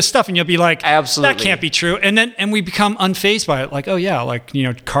you'll read this stuff and you'll be like, absolutely, that can't be true. And we become unfazed by it. Like, oh yeah, like,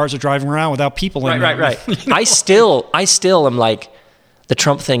 cars are driving around without people in them. Right. I still am like, the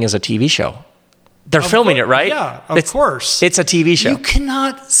Trump thing is a TV show. They're filming it, right? Yeah, of course. It's a TV show. You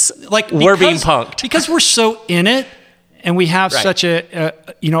cannot, we're being punked. Because we're so in it. And we have such a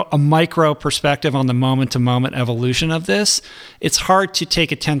micro perspective on the moment-to-moment evolution of this. It's hard to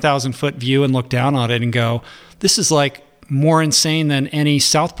take a 10,000-foot view and look down on it and go, this is like more insane than any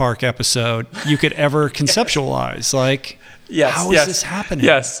South Park episode you could ever conceptualize. Like, how is this happening?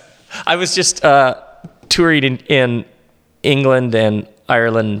 Yes. I was just touring in England and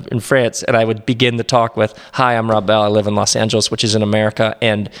Ireland and France, and I would begin the talk with, hi, I'm Rob Bell. I live in Los Angeles, which is in America.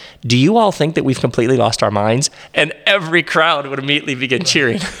 And do you all think that we've completely lost our minds? And every crowd would immediately begin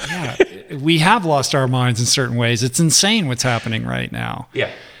cheering. Yeah, we have lost our minds in certain ways. It's insane what's happening right now.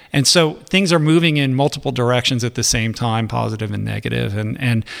 Yeah. And so things are moving in multiple directions at the same time, positive and negative.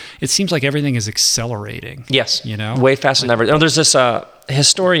 And it seems like everything is accelerating. Yes. Way faster than ever. There's this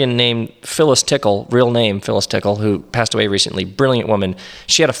historian named Phyllis Tickle, real name Phyllis Tickle, who passed away recently. Brilliant woman.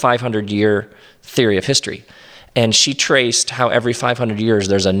 She had a 500-year theory of history. And she traced how every 500 years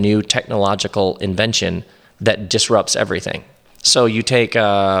there's a new technological invention that disrupts everything. So you take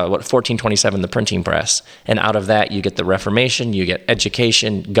 1427, the printing press, and out of that you get the Reformation, you get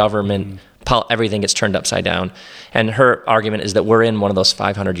education, government, everything gets turned upside down. And her argument is that we're in one of those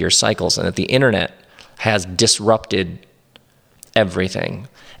 500-year cycles, and that the internet has disrupted everything.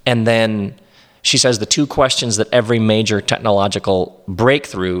 And then she says the two questions that every major technological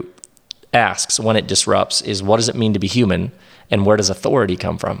breakthrough asks when it disrupts is, what does it mean to be human, and where does authority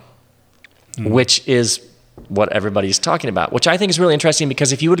come from? Which is what everybody's talking about, which I think is really interesting,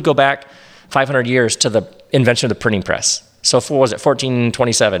 because if you would go back 500 years to the invention of the printing press, so what was it,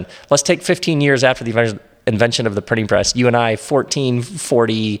 1427? Let's take 15 years after the invention of the printing press. You and I,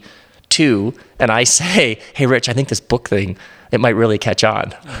 1442, and I say, hey, Rich, I think this book thing, it might really catch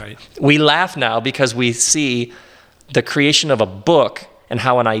on. Right. We laugh now because we see the creation of a book and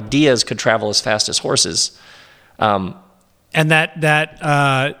how an ideas could travel as fast as horses. And that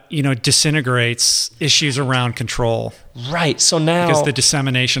disintegrates issues around control. Right. So now, because the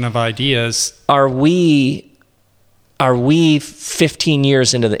dissemination of ideas. Are we 15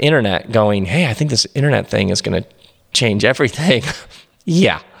 years into the internet going, hey, I think this internet thing is going to change everything?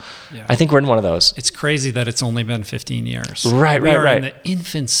 Yeah. I think we're in one of those. It's crazy that it's only been 15 years. Right. We are in the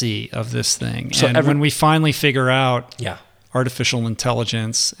infancy of this thing. So when we finally figure out artificial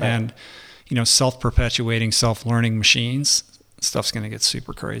intelligence and self-perpetuating, self-learning machines, stuff's going to get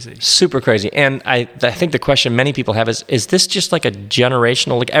super crazy. Super crazy. And I think the question many people have is this just like a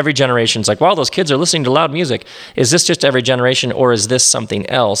generational, like every generation's like, wow, those kids are listening to loud music. Is this just every generation, or is this something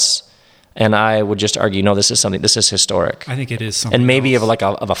else? And I would just argue, no, this is historic. I think it is something and maybe else.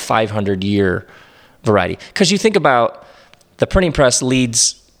 of a 500-year variety. Because you think about the printing press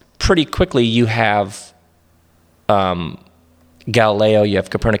leads pretty quickly. You have Galileo, you have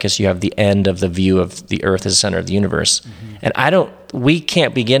Copernicus, you have the end of the view of the Earth as the center of the universe. And we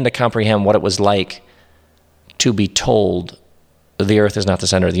can't begin to comprehend what it was like to be told the Earth is not the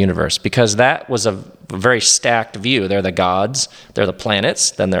center of the universe, because that was a very stacked view. They're the gods, they're the planets,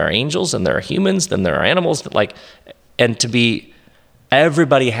 then there are angels, then there are humans, then there are animals. And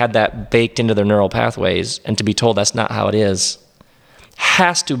everybody had that baked into their neural pathways, and to be told that's not how it is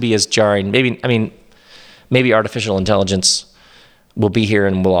has to be as jarring. Maybe artificial intelligence will be here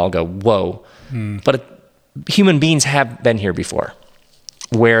and we'll all go, whoa. But human beings have been here before,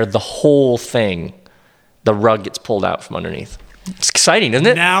 where the whole thing, the rug gets pulled out from underneath. It's exciting, isn't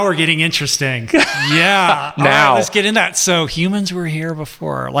it? Now we're getting interesting. Yeah. Now. All right, let's get in that. So humans were here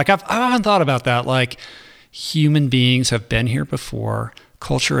before. Like I haven't thought about that. Like human beings have been here before.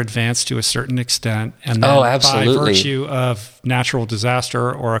 Culture advanced to a certain extent, and then by virtue of natural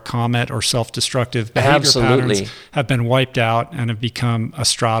disaster or a comet or self-destructive behavior patterns have been wiped out and have become a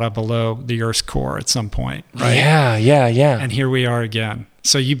strata below the Earth's core at some point, right? Yeah. And here we are again.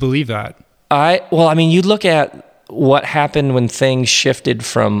 So you believe that? You look at what happened when things shifted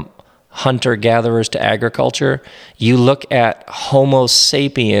from hunter-gatherers to agriculture. You look at Homo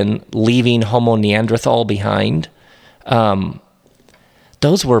sapien leaving Homo Neanderthal behind.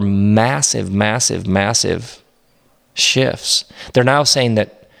 those were massive, massive, massive shifts. They're now saying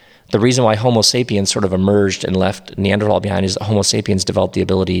that the reason why Homo sapiens sort of emerged and left Neanderthal behind is that Homo sapiens developed the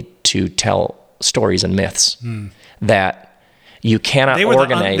ability to tell stories and myths that you cannot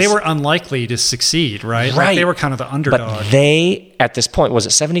organize. They were unlikely to succeed, right? Right. Like they were kind of the underdog. But they, at this point, was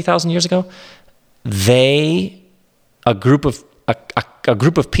it 70,000 years ago? A group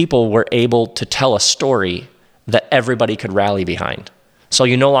of people were able to tell a story that everybody could rally behind. So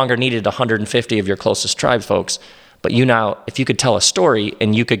you no longer needed 150 of your closest tribe folks, but if you could tell a story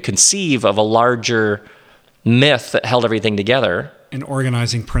and you could conceive of a larger myth that held everything together, an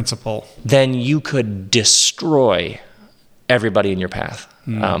organizing principle, then you could destroy everybody in your path.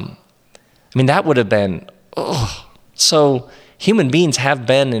 That would have been, so human beings have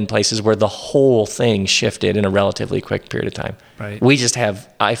been in places where the whole thing shifted in a relatively quick period of time. Right. We just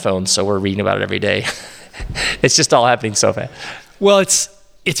have iPhones, so we're reading about it every day. It's just all happening so fast. Well, it's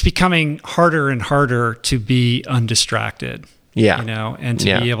becoming harder and harder to be undistracted. Yeah. And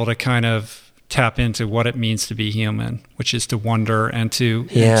to be able to kind of tap into what it means to be human, which is to wonder and to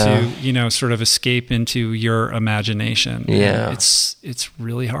sort of escape into your imagination. Yeah. And it's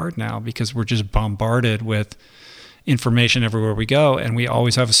really hard now because we're just bombarded with information everywhere we go, and we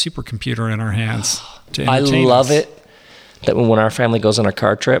always have a supercomputer in our hands to entertain I love us. it that when our family goes on a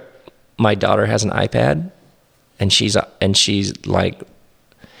car trip, my daughter has an iPad, and she's like,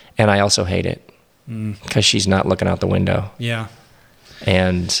 and I also hate it because she's not looking out the window. Yeah.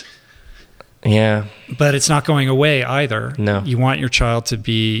 And yeah. But it's not going away either. No. You want your child to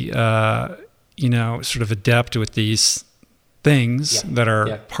be, sort of adept with these things that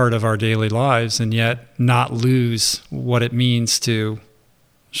are part of our daily lives, and yet not lose what it means to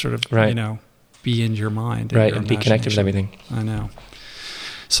sort of, be in your mind. Right, and be connected with everything. I know.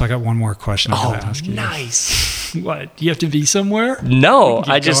 So I got one more question I got to ask you. Nice. What? Do you have to be somewhere? No,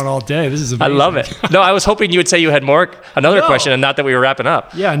 I just going all day. This is amazing. I love it. No, I was hoping you would say you had another question, and not that we were wrapping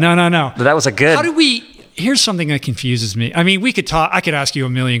up. Yeah, no. But that was a good. Here's something that confuses me. I mean, I could ask you a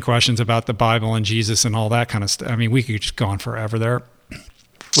million questions about the Bible and Jesus and all that kind of stuff. I mean, we could just go on forever there.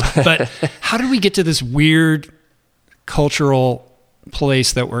 But how did we get to this weird cultural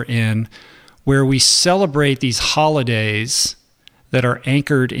place that we're in where we celebrate these holidays that are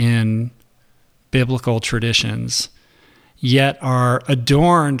anchored in biblical traditions, yet are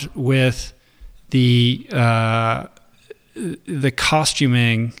adorned with the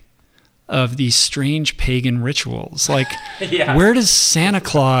costuming of these strange pagan rituals? Like, what does Santa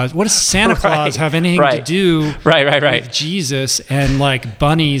Claus have anything to do with Jesus and like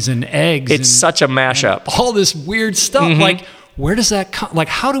bunnies and eggs? It's such a mashup. All this weird stuff. Mm-hmm. Like, where does that come? Like,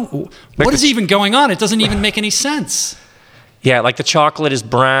 what is even going on? It doesn't even make any sense. Yeah, like the chocolate is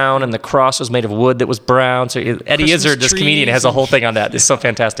brown and the cross was made of wood that was brown. So Eddie Izzard, this comedian, has a whole thing on that. It's so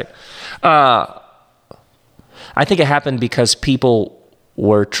fantastic. I think it happened because people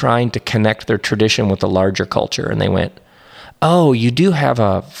were trying to connect their tradition with the larger culture, and they went, oh, you do have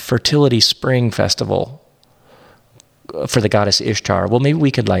a fertility spring festival for the goddess Ishtar. Well, maybe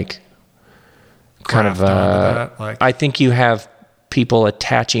we could I think you have people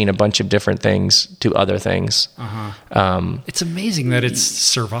attaching a bunch of different things to other things. It's amazing that it's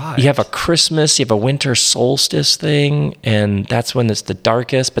survived. You have a Christmas, you have a winter solstice thing, and that's when it's the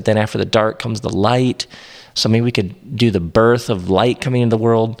darkest, but then after the dark comes the light. So maybe we could do the birth of light coming into the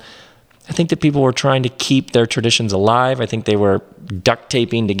world. I think that people were trying to keep their traditions alive. I think they were duct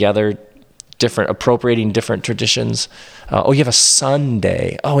taping together appropriating different traditions. You have a sun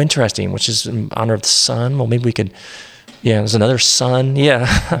day. Oh, interesting, which is in honor of the sun. Well, maybe we could... Yeah, there's another sun. Yeah,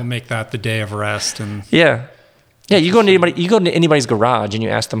 we'll make that the day of rest. And yeah. You go into anybody's garage and you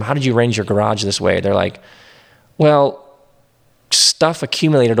ask them, "How did you arrange your garage this way?" They're like, "Well, stuff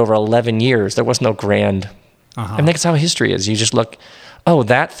accumulated over 11 years. There was no grand." And that's how history is. You just look. Oh,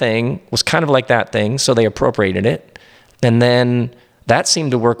 that thing was kind of like that thing, so they appropriated it, and then that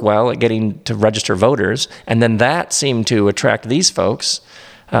seemed to work well at getting to register voters, and then that seemed to attract these folks.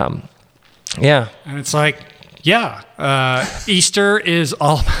 And it's like. Yeah, Easter is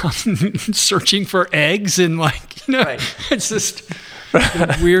all about searching for eggs and it's just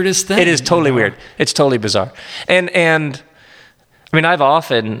the weirdest thing. It is totally weird. It's totally bizarre. And I mean, I've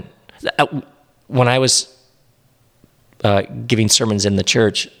often, when I was giving sermons in the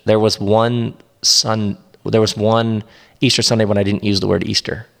church, there was one Easter Sunday when I didn't use the word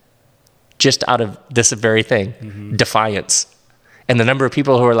Easter, just out of this very thing, defiance. And the number of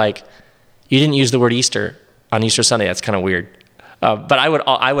people who were like, "You didn't use the word Easter on Easter Sunday, that's kind of weird." But I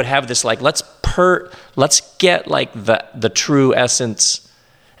would have this let's get like the true essence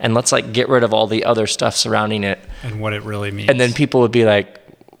and let's like get rid of all the other stuff surrounding it. And what it really means. And then people would be like,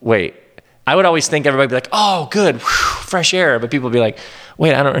 wait. I would always think everybody would be like, oh, good, whew, fresh air. But people would be like,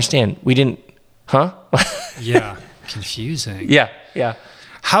 wait, I don't understand. We didn't, huh? Yeah, confusing. Yeah.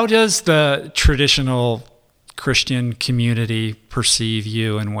 How does the traditional Christian community perceive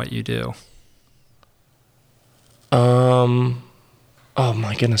you and what you do? Oh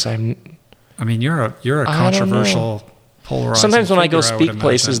my goodness, I mean, you're a controversial, polarizing. Sometimes when I go figure, speak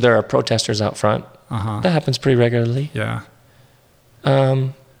places, there are protesters out front. That happens pretty regularly. Yeah.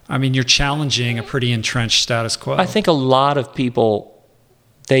 I mean, you're challenging a pretty entrenched status quo. I think a lot of people,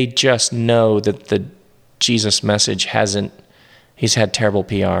 they just know that the Jesus message he's had terrible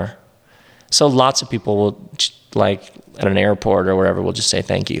PR. So lots of people will, like at an airport or wherever, will just say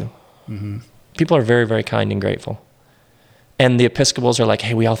thank you. Mm-hmm. People are very, very kind and grateful. And the Episcopals are like,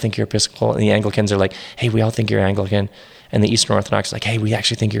 hey, we all think you're Episcopal. And the Anglicans are like, hey, we all think you're Anglican. And the Eastern Orthodox are like, hey, we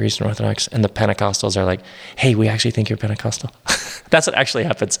actually think you're Eastern Orthodox. And the Pentecostals are like, hey, we actually think you're Pentecostal. That's what actually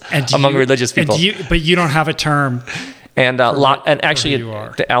happens among religious people. But you don't have a term. And actually,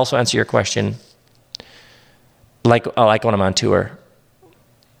 to also answer your question, like when I'm on tour,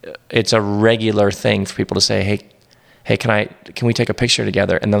 it's a regular thing for people to say, hey, can we take a picture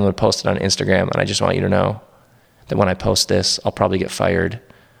together? And then we'll post it on Instagram. And I just want you to know that when I post this, I'll probably get fired.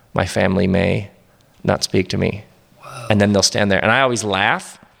 My family may not speak to me. Whoa. And then they'll stand there. And I always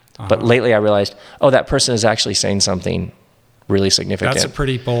laugh. But lately I realized, that person is actually saying something really significant. That's a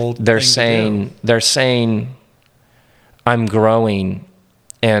pretty bold thing to do. They're saying, I'm growing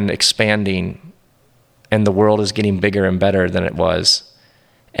and expanding, and the world is getting bigger and better than it was.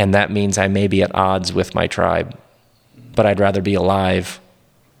 And that means I may be at odds with my tribe, but I'd rather be alive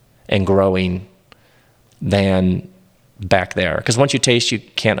and growing than back there. Because once you taste, you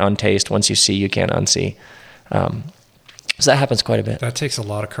can't untaste. Once you see, you can't unsee. So that happens quite a bit. That takes a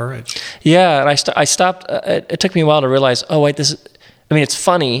lot of courage. Yeah, and I stopped. It took me a while to realize, it's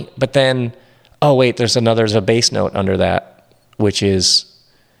funny, but then, there's a bass note under that, which is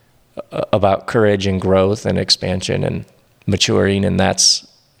about courage and growth and expansion and maturing, and that's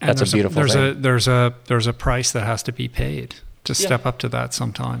a beautiful thing. There's a price that has to be paid to step up to that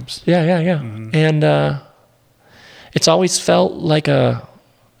sometimes. Yeah. Mm-hmm. And it's always felt like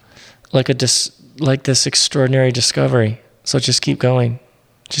this extraordinary discovery. So just keep going,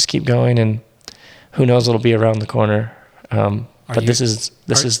 and who knows what'll be around the corner. But this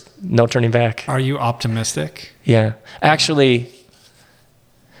is no turning back. Are you optimistic? Yeah, actually,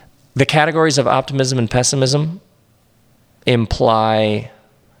 the categories of optimism and pessimism imply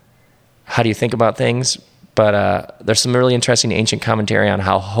how do you think about things. But there's some really interesting ancient commentary on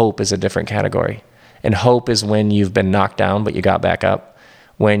how hope is a different category. And hope is when you've been knocked down, but you got back up.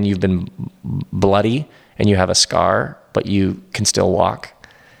 When you've been bloody and you have a scar, but you can still walk.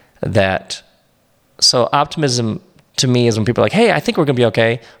 So optimism to me is when people are like, hey, I think we're going to be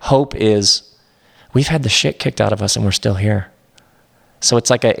okay. Hope is we've had the shit kicked out of us and we're still here. So it's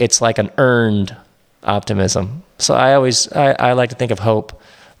like an earned optimism. So I like to think of hope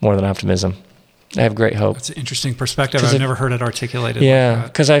more than optimism. I have great hope. That's an interesting perspective. I've never heard it articulated. Yeah,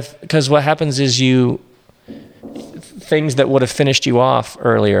 because what happens is things that would have finished you off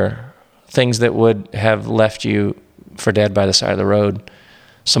earlier, things that would have left you for dead by the side of the road,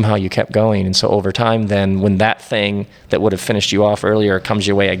 somehow you kept going. And so over time then, when that thing that would have finished you off earlier comes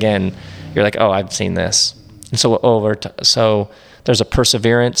your way again, you're like, I've seen this. And so so there's a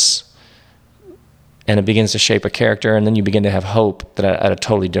perseverance, and it begins to shape a character, and then you begin to have hope that at a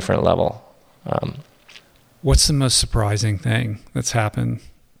totally different level. What's the most surprising thing that's happened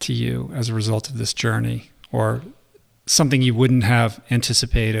to you as a result of this journey, or something you wouldn't have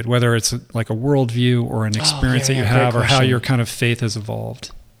anticipated, whether it's like a worldview or an experience that you have, or how your kind of faith has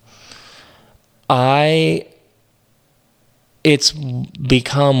evolved? It's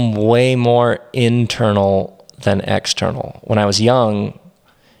become way more internal than external. When I was young,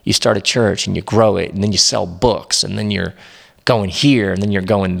 you start a church and you grow it, and then you sell books, and then you're going here, and then you're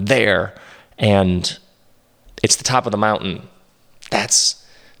going there, and it's the top of the mountain. That's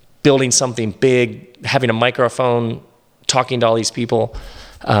building something big, having a microphone, talking to all these people.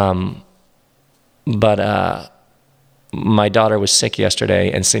 But my daughter was sick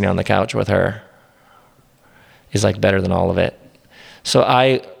yesterday, and sitting on the couch with her is like better than all of it. So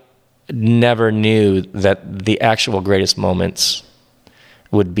I never knew that the actual greatest moments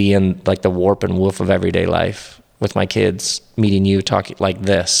would be in like the warp and woof of everyday life with my kids, meeting you, talking like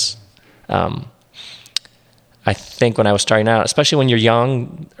this. I think when I was starting out, especially when you're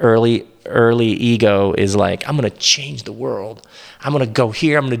young, early ego is like, I'm going to change the world. I'm going to go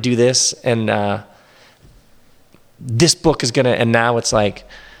here. I'm going to do this. And this book is going to, and now it's like,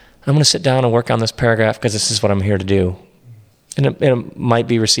 I'm going to sit down and work on this paragraph because this is what I'm here to do. And it might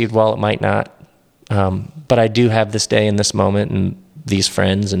be received well, it might not. But I do have this day and this moment and these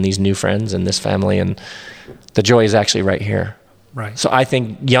friends and these new friends and this family, and the joy is actually right here. Right. So I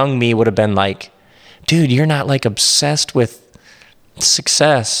think young me would have been like, dude, you're not like obsessed with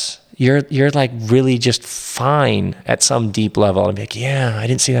success. You're like really just fine at some deep level. I'd be like, yeah, I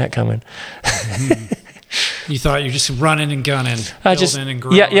didn't see that coming. You thought you're just running and gunning, building and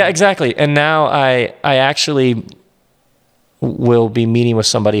growing. Yeah, exactly. And now I actually will be meeting with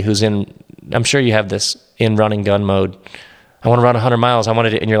somebody who's in, I'm sure you have this, in run and gun mode. I want to run 100 miles. I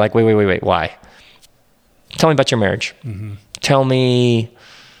wanted it. And you're like, wait, why? Tell me about your marriage. Mm-hmm. Tell me,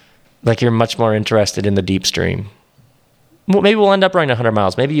 like, you're much more interested in the deep stream. Well, maybe we'll end up running 100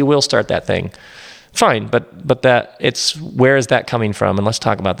 miles. Maybe you will start that thing. Fine, but that, it's, where is that coming from? And let's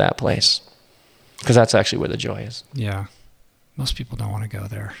talk about that place. Because that's actually where the joy is. Yeah. Most people don't want to go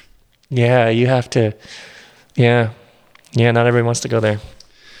there. Yeah, you have to. Yeah, not everyone wants to go there.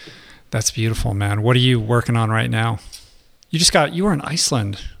 That's beautiful, man. What are you working on right now? You were in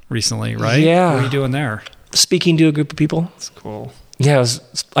Iceland recently, right? Yeah. What are you doing there? Speaking to a group of people. That's cool. Yeah,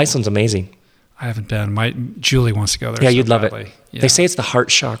 Iceland's amazing. I haven't been. Julie wants to go there. Yeah, so you'd love badly. it. Yeah. They say it's the heart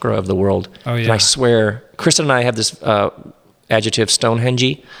chakra of the world. Oh, yeah. And I swear, Kristen and I have this adjective, Stonehenge.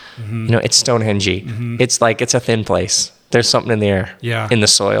 Mm-hmm. You know, it's Stonehenge. Mm-hmm. It's like, it's a thin place. There's something in the air, in the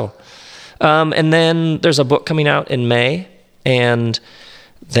soil. And then there's a book coming out in May. And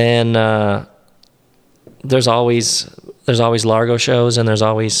then there's always Largo shows, and there's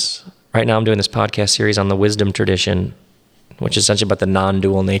always, right now I'm doing this podcast series on the wisdom tradition, which is essentially about the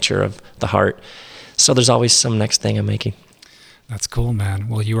non-dual nature of the heart. So there's always some next thing I'm making. That's cool, man.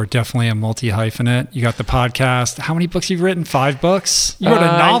 Well, you are definitely a multi-hyphenate. You got the podcast. How many books you've written? 5 books? You wrote a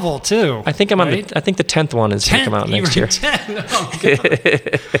novel too. I think I'm on I think the 10th one is to come out next year. 10. Oh,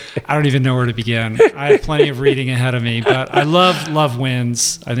 I don't even know where to begin. I have plenty of reading ahead of me, but I love Love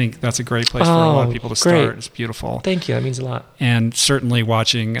Wins. I think that's a great place for a lot of people to start. Great. It's beautiful. Thank you. That means a lot. And certainly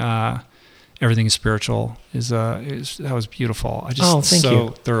watching Everything is Spiritual that was beautiful. I just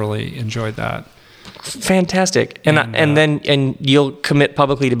thoroughly enjoyed that. Fantastic. And then you'll commit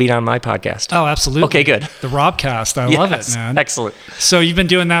publicly to being on my podcast. Oh, absolutely. Okay, good. The RobCast. I love it, man. Excellent. So you've been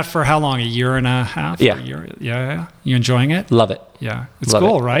doing that for how long? A year and a half? Yeah. Yeah. You enjoying it? Love it. Yeah. It's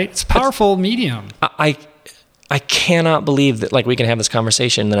cool, right? It's a powerful medium. I cannot believe that, like, we can have this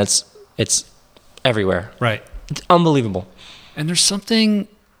conversation and it's everywhere. Right. It's unbelievable. And there's something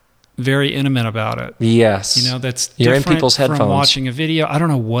very intimate about it. Yes. You know, that's You're different in people's headphones. from watching a video. I don't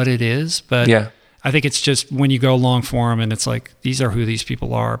know what it is, but I think it's just when you go long form and it's like, these are who these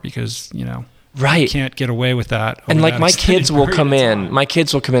people are, because, you know, you can't get away with that. And like my kids will come in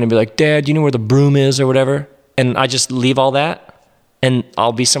and be like, Dad, do you know where the broom is or whatever? And I just leave all that and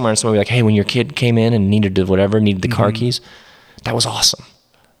I'll be somewhere and someone will be like, hey, when your kid came in and needed the car keys, that was awesome.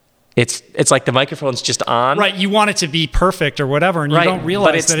 It's like the microphone's just on. Right. You want it to be perfect or whatever, and you don't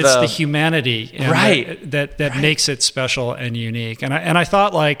realize that it's the humanity that makes it special and unique. And I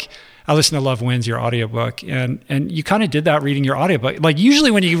thought, like, I listened to Love Wins, your audiobook, and you kind of did that reading your audiobook. Like,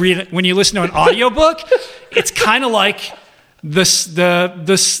 usually when you listen to an audiobook, it's kind of like the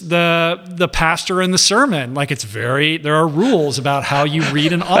pastor in the sermon. Like, there are rules about how you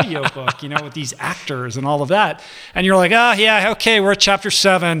read an audiobook, you know, with these actors and all of that. And you're like, okay, we're at chapter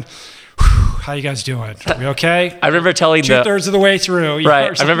 7. How you guys doing? Are we okay? I remember telling 2/3 of the way through.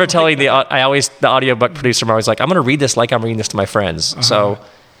 Right. I remember telling the audiobook producer, I'm always like, I'm going to read this like I'm reading this to my friends. Uh-huh. So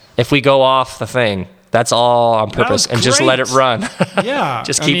if we go off the thing, that's all on purpose, and just let it run. Yeah.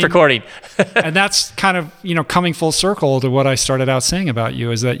 Just keep recording. And that's kind of, you know, coming full circle to what I started out saying about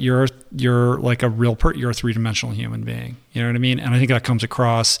you, is that you're like you're a three-dimensional human being. You know what I mean? And I think that comes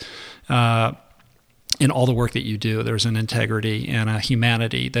across in all the work that you do. There's an integrity and a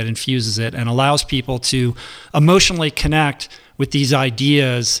humanity that infuses it and allows people to emotionally connect with these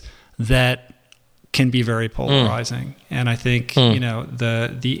ideas that can be very polarizing. And I think, you know,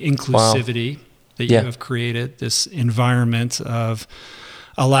 the inclusivity that you have created, this environment of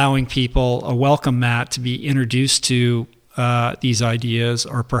allowing people a welcome mat to be introduced to these ideas,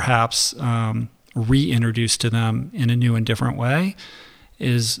 or perhaps reintroduced to them in a new and different way,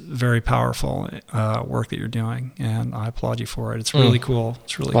 is very powerful work that you're doing, and I applaud you for it. It's really cool.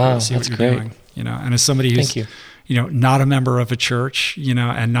 It's really cool to see what you're doing. You know, and as somebody who's you know, not a member of a church, you know,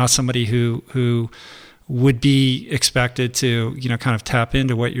 and not somebody who would be expected to, you know, kind of tap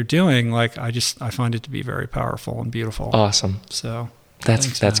into what you're doing, like, I find it to be very powerful and beautiful. Awesome. So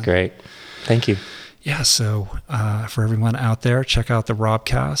that's great. Thank you. Yeah. So for everyone out there, check out the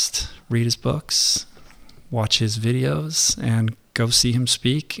RobCast, read his books, watch his videos and go see him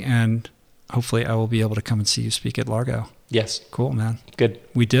speak. And hopefully I will be able to come and see you speak at Largo. Yes. Cool, man. Good.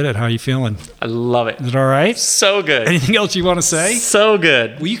 We did it. How are you feeling? I love it. Is it all right? So good. Anything else you want to say? So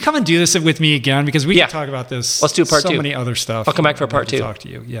good. Will you come and do this with me again? Because we can talk about this. Let's do part 2. So many other stuff. I'll come back for part 2. Talk to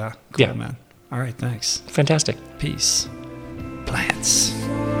you. Yeah. Cool, man. All right. Thanks. Fantastic. Peace. Plants.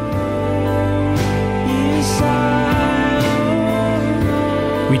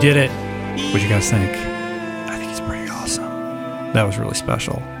 We did it. What'd you guys think? I think it's pretty awesome. That was really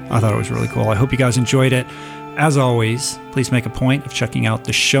special. I thought it was really cool. I hope you guys enjoyed it. As always, please make a point of checking out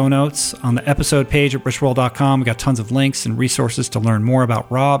the show notes on the episode page at richroll.com. We got tons of links and resources to learn more about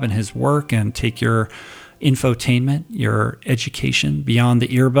Rob and his work and take your infotainment, your education beyond the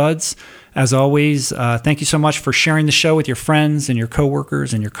earbuds. As always, thank you so much for sharing the show with your friends and your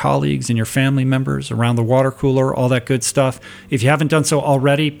coworkers and your colleagues and your family members around the water cooler, all that good stuff. If you haven't done so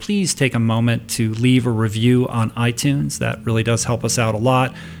already, please take a moment to leave a review on iTunes. That really does help us out a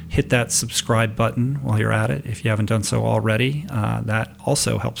lot. Hit that subscribe button while you're at it if you haven't done so already. That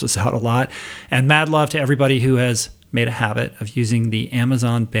also helps us out a lot. And mad love to everybody who has made a habit of using the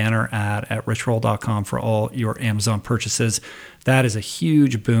Amazon banner ad at richroll.com for all your Amazon purchases. That is a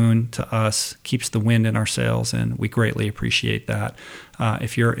huge boon to us, keeps the wind in our sails, and we greatly appreciate that.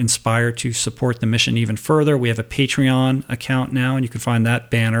 If you're inspired to support the mission even further, we have a Patreon account now, and you can find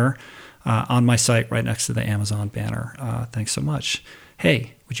that banner on my site right next to the Amazon banner. Thanks so much.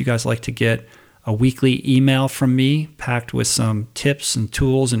 Hey, would you guys like to get a weekly email from me packed with some tips and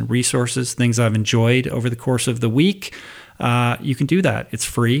tools and resources, things I've enjoyed over the course of the week? You can do that. It's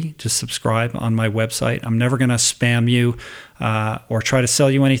free. Just subscribe on my website. I'm never going to spam you or try to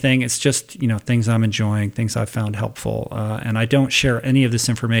sell you anything. It's just, things I'm enjoying, things I've found helpful. And I don't share any of this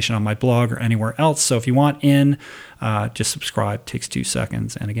information on my blog or anywhere else. So if you want in, just subscribe. It takes 2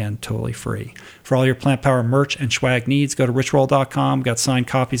 seconds. And again, totally free. For all your Plant Power merch and swag needs, go to richroll.com. We've got signed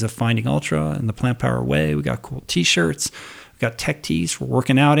copies of Finding Ultra and The Plant Power Way. We got cool t-shirts. We've got tech tees for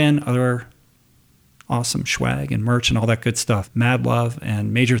working out in, other awesome swag and merch and all that good stuff. Mad love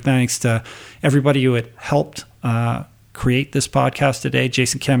and major thanks to everybody who had helped create this podcast today.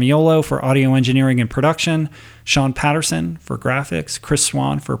 Jason Camiolo for audio engineering and production, Sean Patterson for graphics, Chris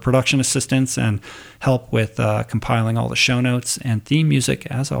Swan for production assistance and help with compiling all the show notes, and theme music,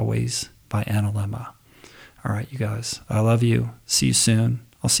 as always, by Analemma. All right, you guys, I love you. See you soon.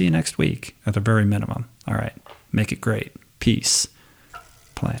 I'll see you next week at the very minimum. All right, make it great. Peace.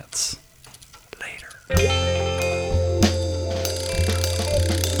 Plants. Later.